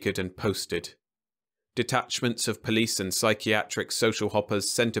loudspeakered and posted. Detachments of police and psychiatric social hoppers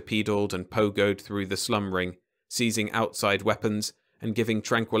centipedaled and pogoed through the slum ring, seizing outside weapons and giving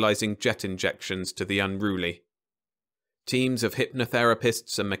tranquilizing jet injections to the unruly. Teams of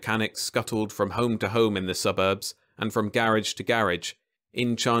hypnotherapists and mechanics scuttled from home to home in the suburbs and from garage to garage,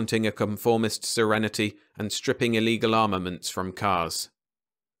 enchanting a conformist serenity and stripping illegal armaments from cars.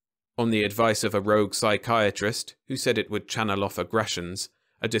 On the advice of a rogue psychiatrist, who said it would channel off aggressions,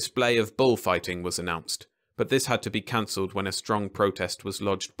 a display of bullfighting was announced, but this had to be cancelled when a strong protest was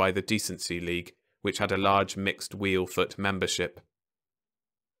lodged by the Decency League, which had a large mixed Wheelfoot membership.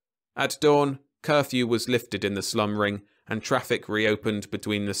 At dawn, curfew was lifted in the slum ring, and traffic reopened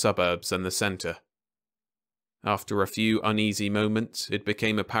between the suburbs and the centre. After a few uneasy moments, it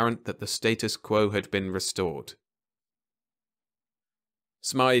became apparent that the status quo had been restored.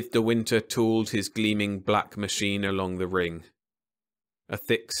 Smythe de Winter tooled his gleaming black machine along the ring. A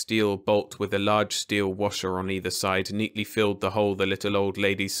thick steel bolt with a large steel washer on either side neatly filled the hole the little old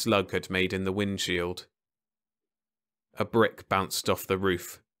lady's slug had made in the windshield. A brick bounced off the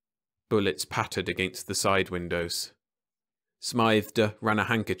roof. Bullets pattered against the side windows. Smythe ran a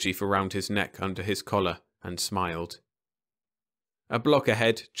handkerchief around his neck under his collar and smiled. A block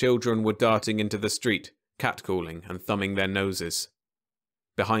ahead, children were darting into the street, catcalling and thumbing their noses.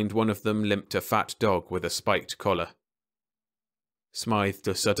 Behind one of them limped a fat dog with a spiked collar.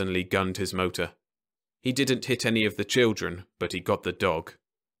 Smythe suddenly gunned his motor. He didn't hit any of the children, but he got the dog.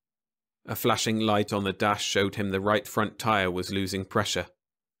 A flashing light on the dash showed him the right front tire was losing pressure.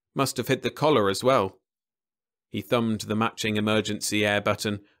 Must have hit the collar as well. He thumbed the matching emergency air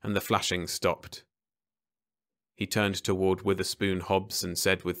button, and the flashing stopped. He turned toward Witherspoon Hobbs and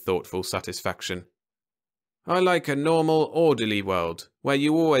said with thoughtful satisfaction, "I like a normal, orderly world, where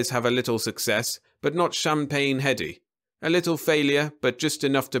you always have a little success, but not champagne-heady. A little failure, but just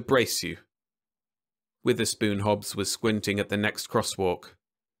enough to brace you." Witherspoon Hobbs was squinting at the next crosswalk.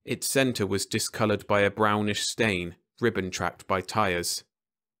 Its centre was discoloured by a brownish stain, ribbon-tracked by tyres.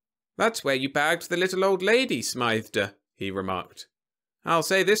 "That's where you bagged the little old lady, Smythe," he remarked. "I'll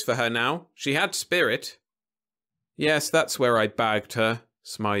say this for her now, she had spirit." "Yes, that's where I bagged her,"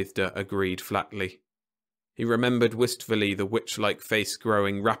 Smythe agreed flatly. He remembered wistfully the witch-like face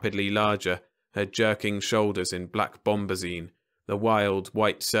growing rapidly larger, her jerking shoulders in black bombazine, the wild,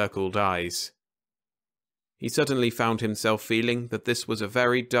 white-circled eyes. He suddenly found himself feeling that this was a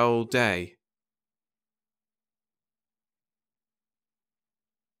very dull day.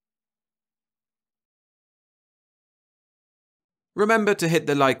 Remember to hit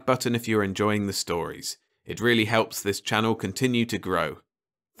the like button if you're enjoying the stories. It really helps this channel continue to grow.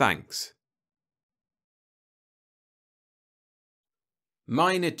 Thanks.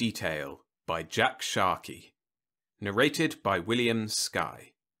 Minor Detail by Jack Sharkey. Narrated by William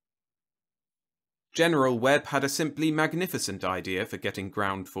Skye. General Webb had a simply magnificent idea for getting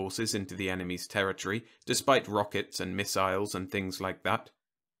ground forces into the enemy's territory, despite rockets and missiles and things like that.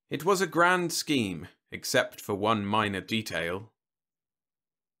 It was a grand scheme, except for one minor detail.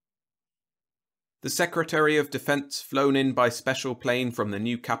 The Secretary of Defense, flown in by special plane from the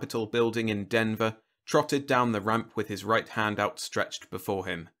new Capitol building in Denver, trotted down the ramp with his right hand outstretched before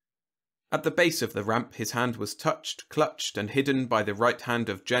him. At the base of the ramp, his hand was touched, clutched, and hidden by the right hand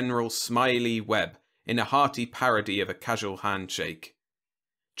of General Smiley Webb, in a hearty parody of a casual handshake.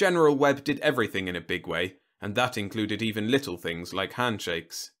 General Webb did everything in a big way, and that included even little things like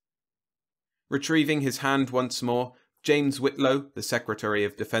handshakes. Retrieving his hand once more, James Whitlow, the Secretary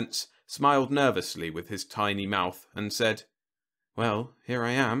of Defense, smiled nervously with his tiny mouth and said, "Well, here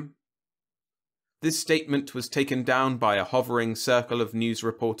I am." This statement was taken down by a hovering circle of news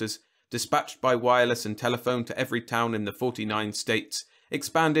reporters, dispatched by wireless and telephone to every town in the 49 states,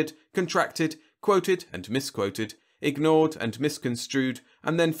 expanded, contracted, quoted and misquoted, ignored and misconstrued,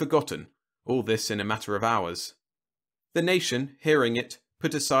 and then forgotten, all this in a matter of hours. The nation, hearing it,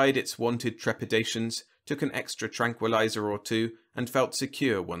 put aside its wonted trepidations, took an extra tranquilizer or two, and felt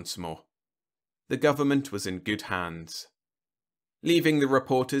secure once more. The government was in good hands. Leaving the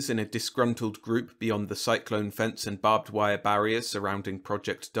reporters in a disgruntled group beyond the cyclone fence and barbed wire barriers surrounding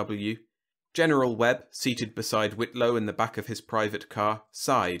Project W, General Webb, seated beside Whitlow in the back of his private car,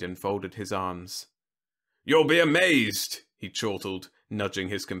 sighed and folded his arms. "You'll be amazed," he chortled, nudging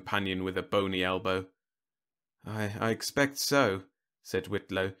his companion with a bony elbow. I expect so," said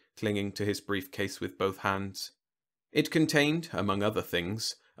Whitlow, clinging to his briefcase with both hands. It contained, among other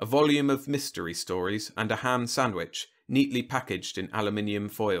things, a volume of mystery stories and a ham sandwich, neatly packaged in aluminium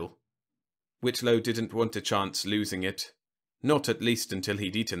foil. Whitlow didn't want to chance losing it. Not at least until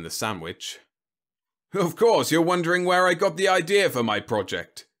he'd eaten the sandwich. "Of course, you're wondering where I got the idea for my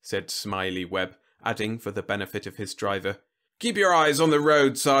project," said Smiley Webb, adding for the benefit of his driver, "Keep your eyes on the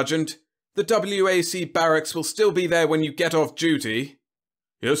road, Sergeant. The WAC barracks will still be there when you get off duty."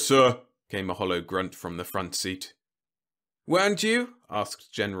 "Yes, sir," came a hollow grunt from the front seat. "Weren't you?"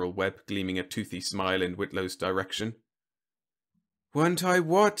 asked General Webb, gleaming a toothy smile in Whitlow's direction. "Weren't I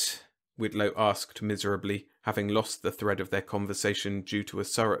what?" Whitlow asked miserably, having lost the thread of their conversation due to a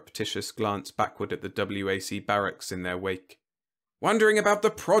surreptitious glance backward at the WAC barracks in their wake. "Wondering about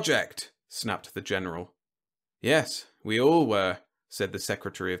the project," snapped the general. "Yes, we all were," said the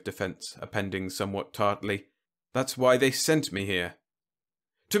Secretary of Defense, appending somewhat tartly. "That's why they sent me here."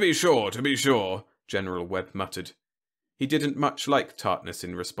 To be sure, General Webb muttered. He didn't much like tartness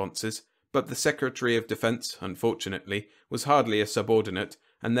in responses, but the Secretary of Defense, unfortunately, was hardly a subordinate,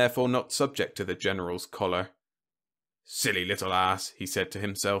 and therefore not subject to the general's collar. "Silly little ass," he said to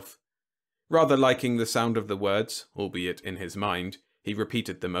himself. Rather liking the sound of the words, albeit in his mind, he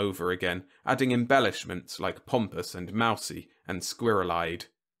repeated them over again, adding embellishments like pompous and mousy and squirrel-eyed.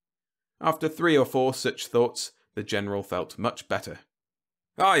 After 3 or 4 such thoughts, the general felt much better.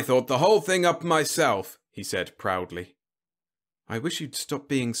 "I thought the whole thing up myself," he said proudly. "I wish you'd stop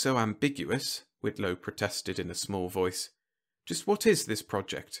being so ambiguous," Whitlow protested in a small voice. "Just what is this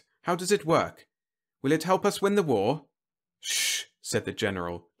project? How does it work? Will it help us win the war?" "Shh," said the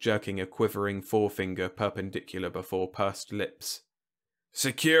general, jerking a quivering forefinger perpendicular before pursed lips.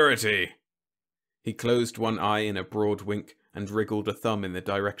 "Security." He closed one eye in a broad wink and wriggled a thumb in the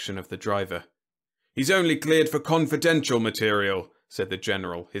direction of the driver. "He's only cleared for confidential material," said the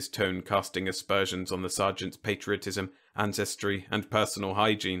general, his tone casting aspersions on the sergeant's patriotism, ancestry, and personal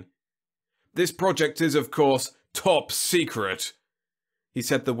hygiene. "This project is, of course, top secret." He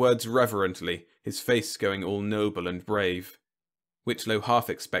said the words reverently, his face going all noble and brave. Whitlow half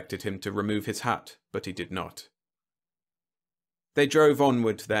expected him to remove his hat, but he did not. They drove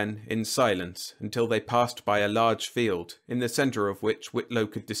onward then, in silence, until they passed by a large field, in the centre of which Whitlow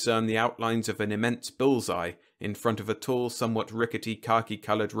could discern the outlines of an immense bullseye in front of a tall, somewhat rickety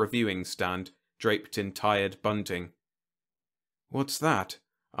khaki-coloured reviewing stand, draped in tired bunting. "What's that?"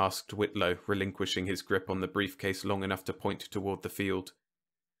 asked Whitlow, relinquishing his grip on the briefcase long enough to point toward the field.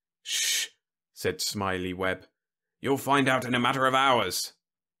 "Shh," said Smiley Webb. "You'll find out in a matter of hours."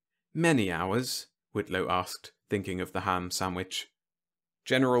 "Many hours?" Whitlow asked, thinking of the ham sandwich.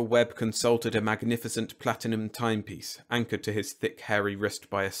 General Webb consulted a magnificent platinum timepiece, anchored to his thick hairy wrist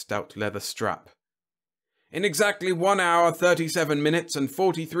by a stout leather strap. "In exactly 1 hour, 37 minutes and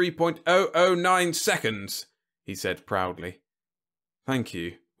 43.009 seconds, he said proudly. "Thank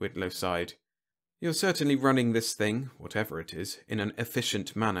you," Whitlow sighed. "You're certainly running this thing, whatever it is, in an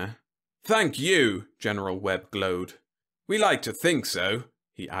efficient manner." "Thank you," General Webb glowed. "We like to think so,"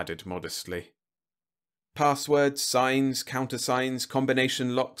 he added modestly. Passwords, signs, countersigns,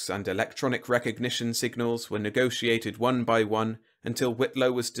 combination locks, and electronic recognition signals were negotiated one by one until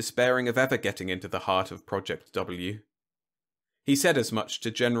Whitlow was despairing of ever getting into the heart of Project W. He said as much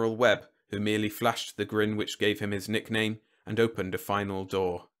to General Webb, who merely flashed the grin which gave him his nickname and opened a final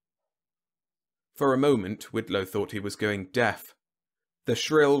door. For a moment, Whitlow thought he was going deaf. The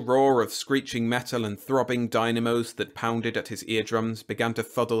shrill roar of screeching metal and throbbing dynamos that pounded at his eardrums began to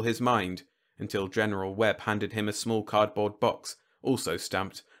fuddle his mind, until General Webb handed him a small cardboard box, also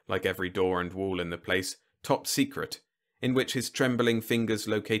stamped, like every door and wall in the place, Top Secret, in which his trembling fingers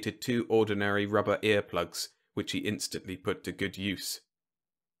located 2 ordinary rubber earplugs, which he instantly put to good use.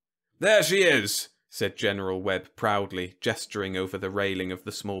 "There she is," said General Webb proudly, gesturing over the railing of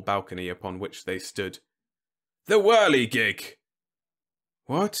the small balcony upon which they stood. "The whirligig!"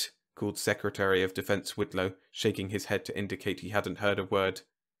 "What?" called Secretary of Defense Whitlow, shaking his head to indicate he hadn't heard a word.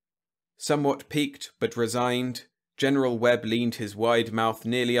 Somewhat piqued, but resigned, General Webb leaned his wide mouth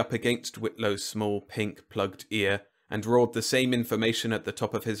nearly up against Whitlow's small pink plugged ear and roared the same information at the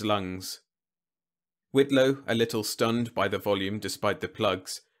top of his lungs. Whitlow, a little stunned by the volume despite the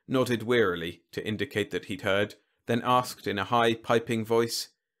plugs, nodded wearily to indicate that he'd heard, then asked in a high, piping voice,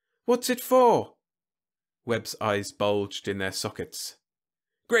 "What's it for?" Webb's eyes bulged in their sockets.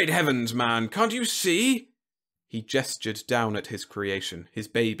 "Great heavens, man, can't you see?" He gestured down at his creation, his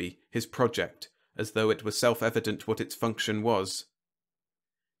baby, his project, as though it were self-evident what its function was.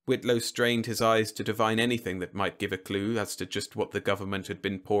 Whitlow strained his eyes to divine anything that might give a clue as to just what the government had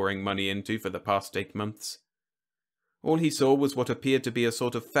been pouring money into for the past 8 months. All he saw was what appeared to be a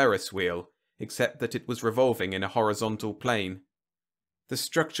sort of Ferris wheel, except that it was revolving in a horizontal plane. The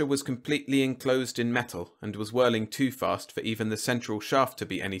structure was completely enclosed in metal, and was whirling too fast for even the central shaft to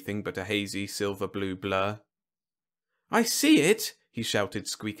be anything but a hazy silver-blue blur. "I see it," he shouted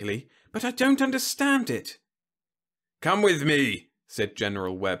squeakily, "but I don't understand it." "Come with me," said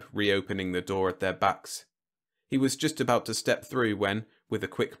General Webb, reopening the door at their backs. He was just about to step through when, with a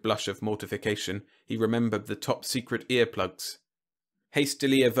quick blush of mortification, he remembered the top-secret earplugs.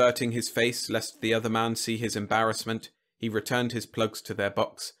 Hastily averting his face lest the other man see his embarrassment, he returned his plugs to their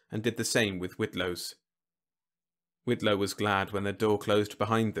box and did the same with Whitlow's. Whitlow was glad when the door closed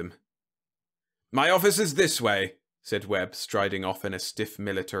behind them. "My office is this way," said Webb, striding off in a stiff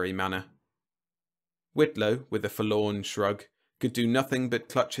military manner. Whitlow, with a forlorn shrug, could do nothing but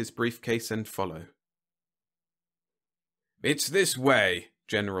clutch his briefcase and follow. "It's this way,"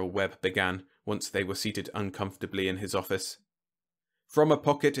 General Webb began, once they were seated uncomfortably in his office. From a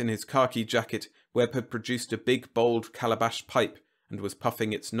pocket in his khaki jacket, Webb had produced a big, bold calabash pipe and was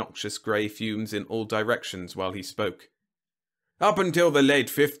puffing its noxious grey fumes in all directions while he spoke. "Up until the late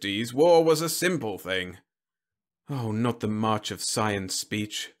 50s, war was a simple thing." "Oh, not the March of Science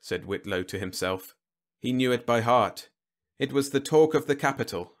speech," said Whitlow to himself. He knew it by heart. It was the talk of the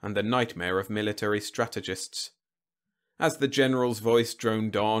capital and the nightmare of military strategists. As the general's voice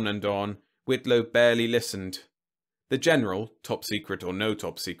droned on and on, Whitlow barely listened. The general, top secret or no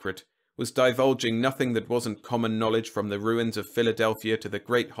top secret, was divulging nothing that wasn't common knowledge from the ruins of Philadelphia to the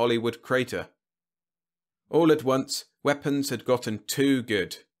Great Hollywood Crater. All at once, weapons had gotten too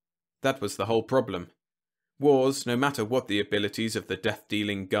good. That was the whole problem. Wars, no matter what the abilities of the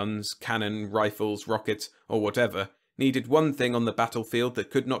death-dealing guns, cannon, rifles, rockets, or whatever, needed one thing on the battlefield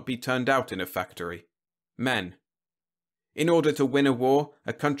that could not be turned out in a factory: men. In order to win a war,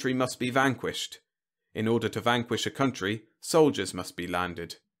 a country must be vanquished. In order to vanquish a country, soldiers must be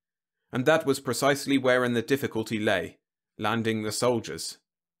landed. And that was precisely wherein the difficulty lay: landing the soldiers.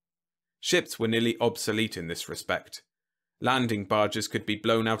 Ships were nearly obsolete in this respect. Landing barges could be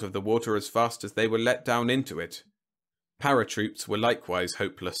blown out of the water as fast as they were let down into it. Paratroops were likewise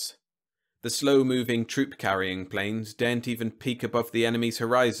hopeless. The slow-moving troop-carrying planes daren't even peek above the enemy's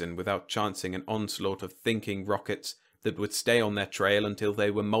horizon without chancing an onslaught of thinking rockets that would stay on their trail until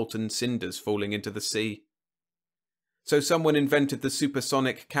they were molten cinders falling into the sea. So someone invented the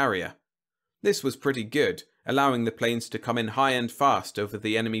supersonic carrier. This was pretty good, allowing the planes to come in high and fast over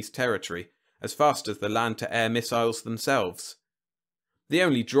the enemy's territory, as fast as the land-to-air missiles themselves. The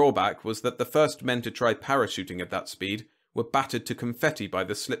only drawback was that the first men to try parachuting at that speed were battered to confetti by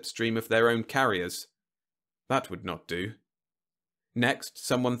the slipstream of their own carriers. That would not do. Next,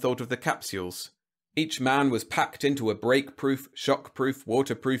 someone thought of the capsules. Each man was packed into a break-proof, shock-proof,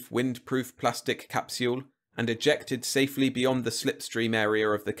 waterproof, wind-proof plastic capsule and ejected safely beyond the slipstream area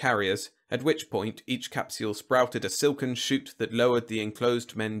of the carriers, at which point each capsule sprouted a silken chute that lowered the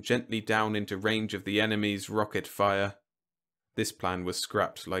enclosed men gently down into range of the enemy's rocket fire. This plan was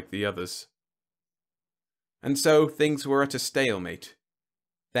scrapped like the others. And so things were at a stalemate.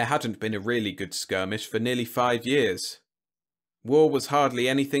 There hadn't been a really good skirmish for nearly 5 years. War was hardly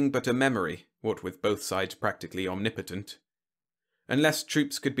anything but a memory, what with both sides practically omnipotent. Unless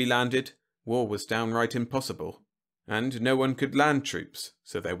troops could be landed, war was downright impossible. And no one could land troops,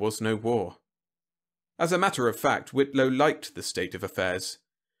 so there was no war. As a matter of fact, Whitlow liked the state of affairs.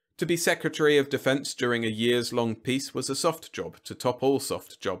 To be Secretary of Defence during a years-long peace was a soft job to top all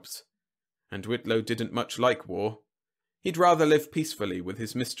soft jobs. And Whitlow didn't much like war. He'd rather live peacefully with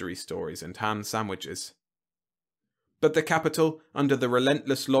his mystery stories and ham sandwiches. But the capital, under the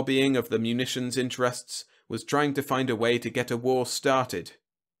relentless lobbying of the munitions interests, was trying to find a way to get a war started.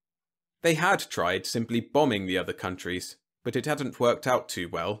 They had tried simply bombing the other countries, but it hadn't worked out too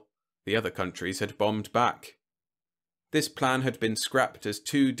well. The other countries had bombed back. This plan had been scrapped as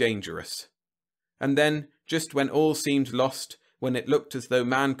too dangerous. And then, just when all seemed lost, when it looked as though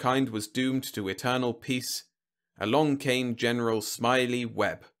mankind was doomed to eternal peace, along came General Smiley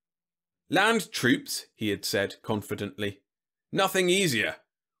Webb. "Land troops," he had said confidently. "Nothing easier.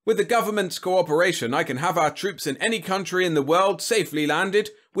 With the government's cooperation, I can have our troops in any country in the world safely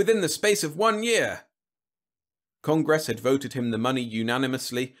landed within the space of 1 year." Congress had voted him the money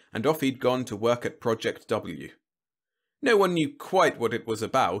unanimously, and off he'd gone to work at Project W. No one knew quite what it was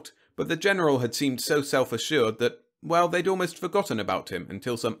about, but the general had seemed so self-assured that, well, they'd almost forgotten about him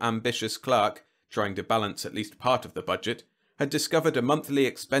until some ambitious clerk, trying to balance at least part of the budget, had discovered a monthly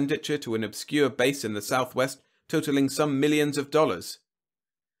expenditure to an obscure base in the southwest totaling some millions of dollars.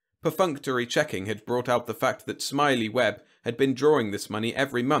 Perfunctory checking had brought out the fact that Smiley Webb had been drawing this money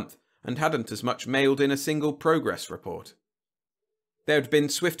every month and hadn't as much mailed in a single progress report. There had been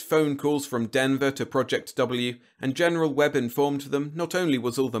swift phone calls from Denver to Project W, and General Webb informed them not only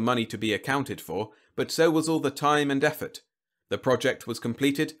was all the money to be accounted for, but so was all the time and effort. The project was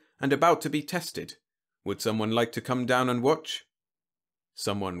completed and about to be tested. Would someone like to come down and watch?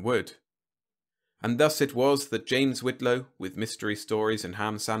 Someone would. And thus it was that James Whitlow, with mystery stories and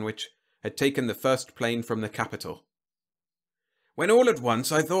ham sandwich, had taken the first plane from the capital. "When all at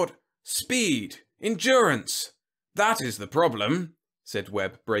once I thought, speed, endurance, that is the problem," said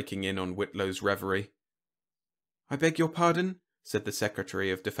Webb, breaking in on Whitlow's reverie. "I beg your pardon?" said the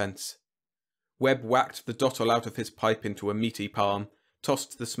Secretary of Defence. Webb whacked the dottle out of his pipe into a meaty palm,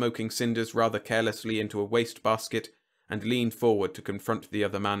 tossed the smoking cinders rather carelessly into a wastebasket, and leaned forward to confront the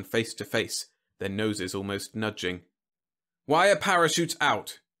other man face to face, their noses almost nudging. "Why are parachutes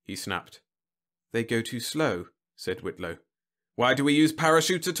out?" he snapped. "They go too slow," said Whitlow. "Why do we use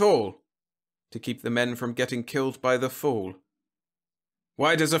parachutes at all?" "To keep the men from getting killed by the fall."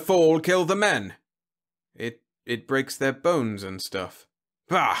 "Why does a fall kill the men?" It breaks their bones and stuff."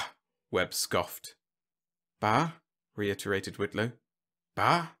 "Bah!" Webb scoffed. "Bah?" reiterated Whitlow.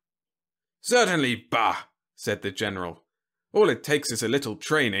 "Bah?" "Certainly bah!" said the general. "All it takes is a little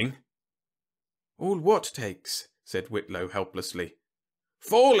training." "All what takes?" said Whitlow helplessly.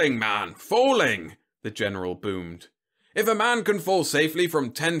 "Falling, man, falling!" the general boomed. "If a man can fall safely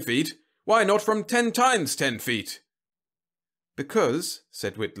from 10 feet, why not from 10 times 10 feet? "Because,"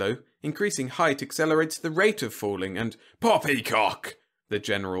 said Whitlow, "increasing height accelerates the rate of falling and—" "Poppycock!" the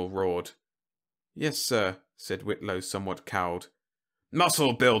general roared. "Yes, sir," said Whitlow, somewhat cowed.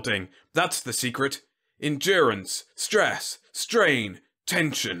 "Muscle building, that's the secret. Endurance, stress, strain,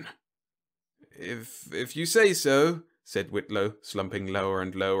 tension." If you say so," said Whitlow, slumping lower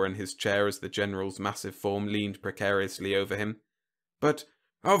and lower in his chair as the general's massive form leaned precariously over him. "But—"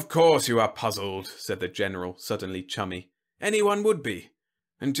 "Of course you are puzzled," said the general, suddenly chummy. "Anyone would be,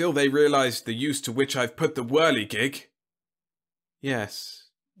 until they realized the use to which I've put the whirligig." Yes,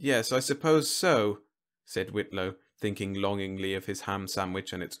 I suppose so," said Whitlow, thinking longingly of his ham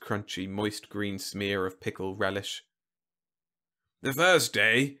sandwich and its crunchy, moist green smear of pickle relish. "The first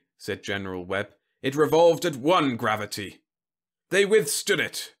day," said General Webb, "it revolved at 1 gravity. They withstood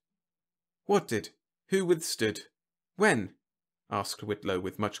it." "What did? Who withstood? When?" asked Whitlow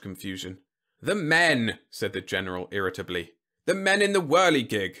with much confusion. "The men," said the general irritably. "The men in the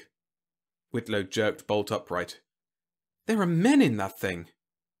whirligig." Whitlow jerked bolt upright. "There are men in that thing!"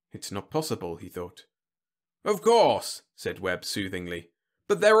 "It's not possible," he thought. "Of course," said Webb soothingly.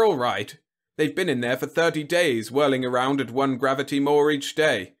 "But they're all right. They've been in there for 30 days, whirling around at 1 gravity more each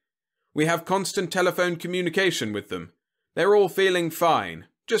day. We have constant telephone communication with them. They're all feeling fine.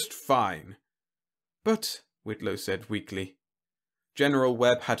 Just fine." "But," Whitlow said weakly. General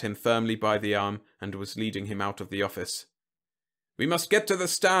Webb had him firmly by the arm and was leading him out of the office. "We must get to the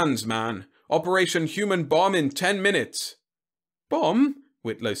stands, man. Operation Human Bomb in 10 minutes. "Bomb?"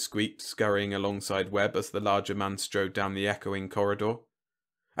 Whitlow squeaked, scurrying alongside Webb as the larger man strode down the echoing corridor.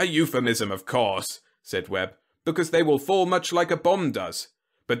 "A euphemism, of course," said Webb, "because they will fall much like a bomb does.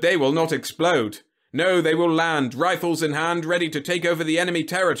 But they will not explode. No, they will land, rifles in hand, ready to take over the enemy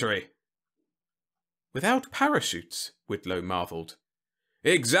territory. Without parachutes? Whitlow marvelled.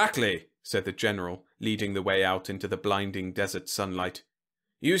 Exactly, said the general, leading the way out into the blinding desert sunlight.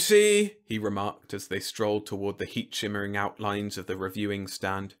 You see, he remarked as they strolled toward the heat-shimmering outlines of the reviewing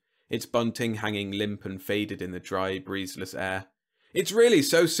stand, its bunting hanging limp and faded in the dry, breezeless air. It's really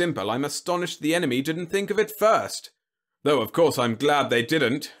so simple, I'm astonished the enemy didn't think of it first. Though of course I'm glad they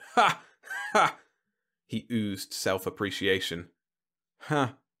didn't. Ha! Ha! He oozed self-appreciation.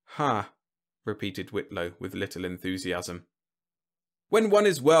 Ha! Ha! Repeated Whitlow with little enthusiasm. When one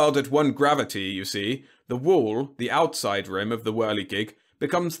is whirled at one gravity, you see, the wall, the outside rim of the whirligig,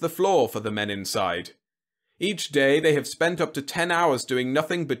 becomes the floor for the men inside. Each day they have spent up to 10 hours doing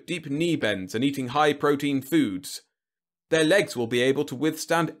nothing but deep knee bends and eating high-protein foods. Their legs will be able to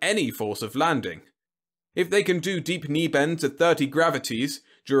withstand any force of landing. If they can do deep knee bends at 30 gravities,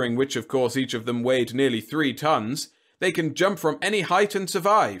 during which of course each of them weighed nearly 3 tons, they can jump from any height and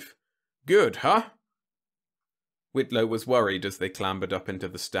survive. Good, huh? Whitlow was worried as they clambered up into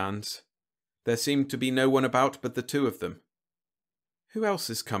the stands. There seemed to be no one about but the two of them. Who else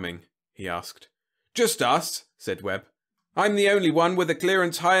is coming? He asked. Just us, said Webb. I'm the only one with a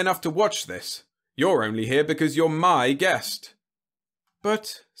clearance high enough to watch this. You're only here because you're my guest.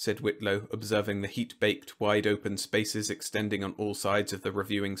 But, said Whitlow, observing the heat-baked, wide-open spaces extending on all sides of the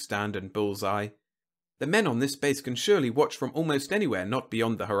reviewing stand and bull's-eye, the men on this base can surely watch from almost anywhere not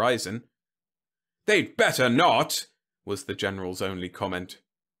beyond the horizon. They'd better not, was the general's only comment.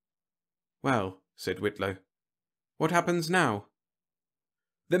 Well, said Whitlow, what happens now?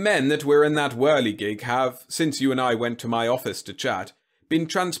 The men that were in that whirligig have, since you and I went to my office to chat, been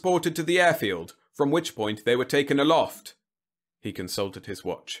transported to the airfield, from which point they were taken aloft. He consulted his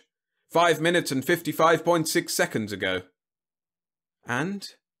watch. 5 minutes and 55.6 seconds ago. And?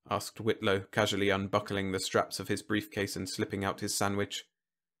 Asked Whitlow, casually unbuckling the straps of his briefcase and slipping out his sandwich.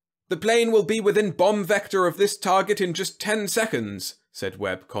 The plane will be within bomb vector of this target in just 10 seconds, said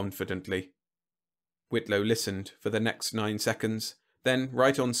Webb confidently. Whitlow listened for the next 9 seconds. Then,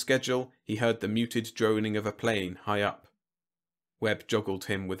 right on schedule, he heard the muted droning of a plane high up. Webb joggled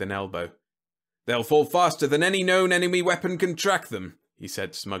him with an elbow. They'll fall faster than any known enemy weapon can track them, he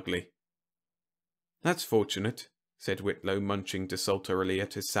said smugly. That's fortunate, said Whitlow, munching desultorily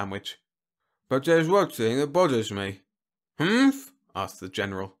at his sandwich. But there's one thing that bothers me. Humph? Asked the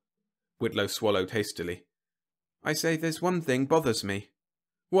general. Whitlow swallowed hastily. I say there's one thing bothers me.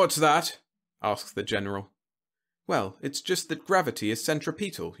 What's that? Asked the general. Well, it's just that gravity is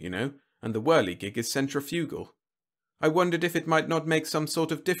centripetal, you know, and the whirligig is centrifugal. I wondered if it might not make some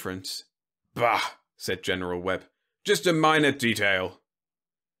sort of difference. Bah, said General Webb. Just a minor detail.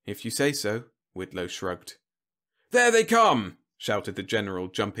 If you say so, Whitlow shrugged. There they come, shouted the general,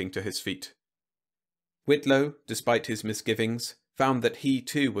 jumping to his feet. Whitlow, despite his misgivings, found that he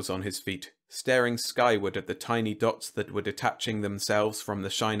too was on his feet, staring skyward at the tiny dots that were detaching themselves from the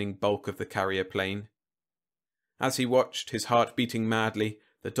shining bulk of the carrier plane. As he watched, his heart beating madly,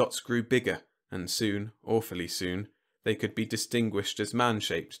 the dots grew bigger, and soon, awfully soon, they could be distinguished as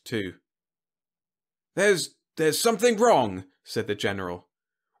man-shaped too. There's something wrong, said the general.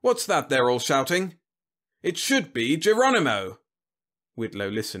 What's that they're all shouting? It should be Geronimo. Whitlow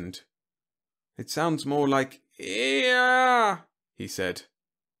listened. It sounds more like "yeah," he said.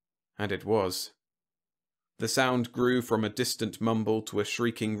 And it was. The sound grew from a distant mumble to a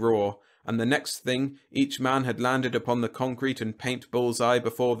shrieking roar, and the next thing, each man had landed upon the concrete and paint bull's-eye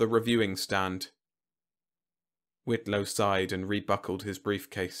before the reviewing stand. Whitlow sighed and rebuckled his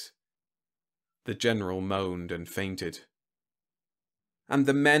briefcase. The general moaned and fainted. And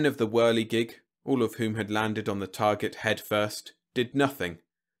the men of the whirligig, all of whom had landed on the target head first, did nothing,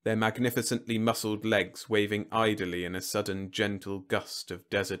 their magnificently muscled legs waving idly in a sudden gentle gust of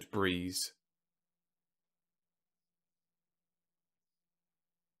desert breeze.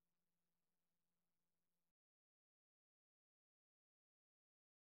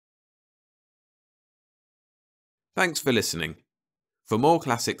 Thanks for listening. For more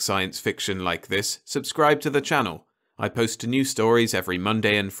classic science fiction like this, subscribe to the channel. I post new stories every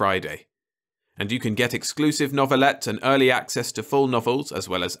Monday and Friday. And you can get exclusive novelettes and early access to full novels, as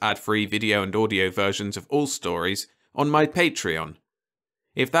well as ad-free video and audio versions of all stories, on my Patreon.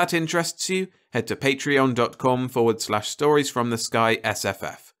 If that interests you, head to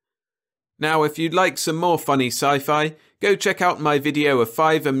patreon.com/storiesfromthesky_SFF. Now, if you'd like some more funny sci-fi, go check out my video of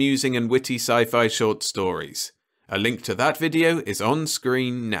 5 amusing and witty sci-fi short stories. A link to that video is on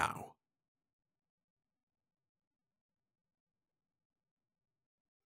screen now.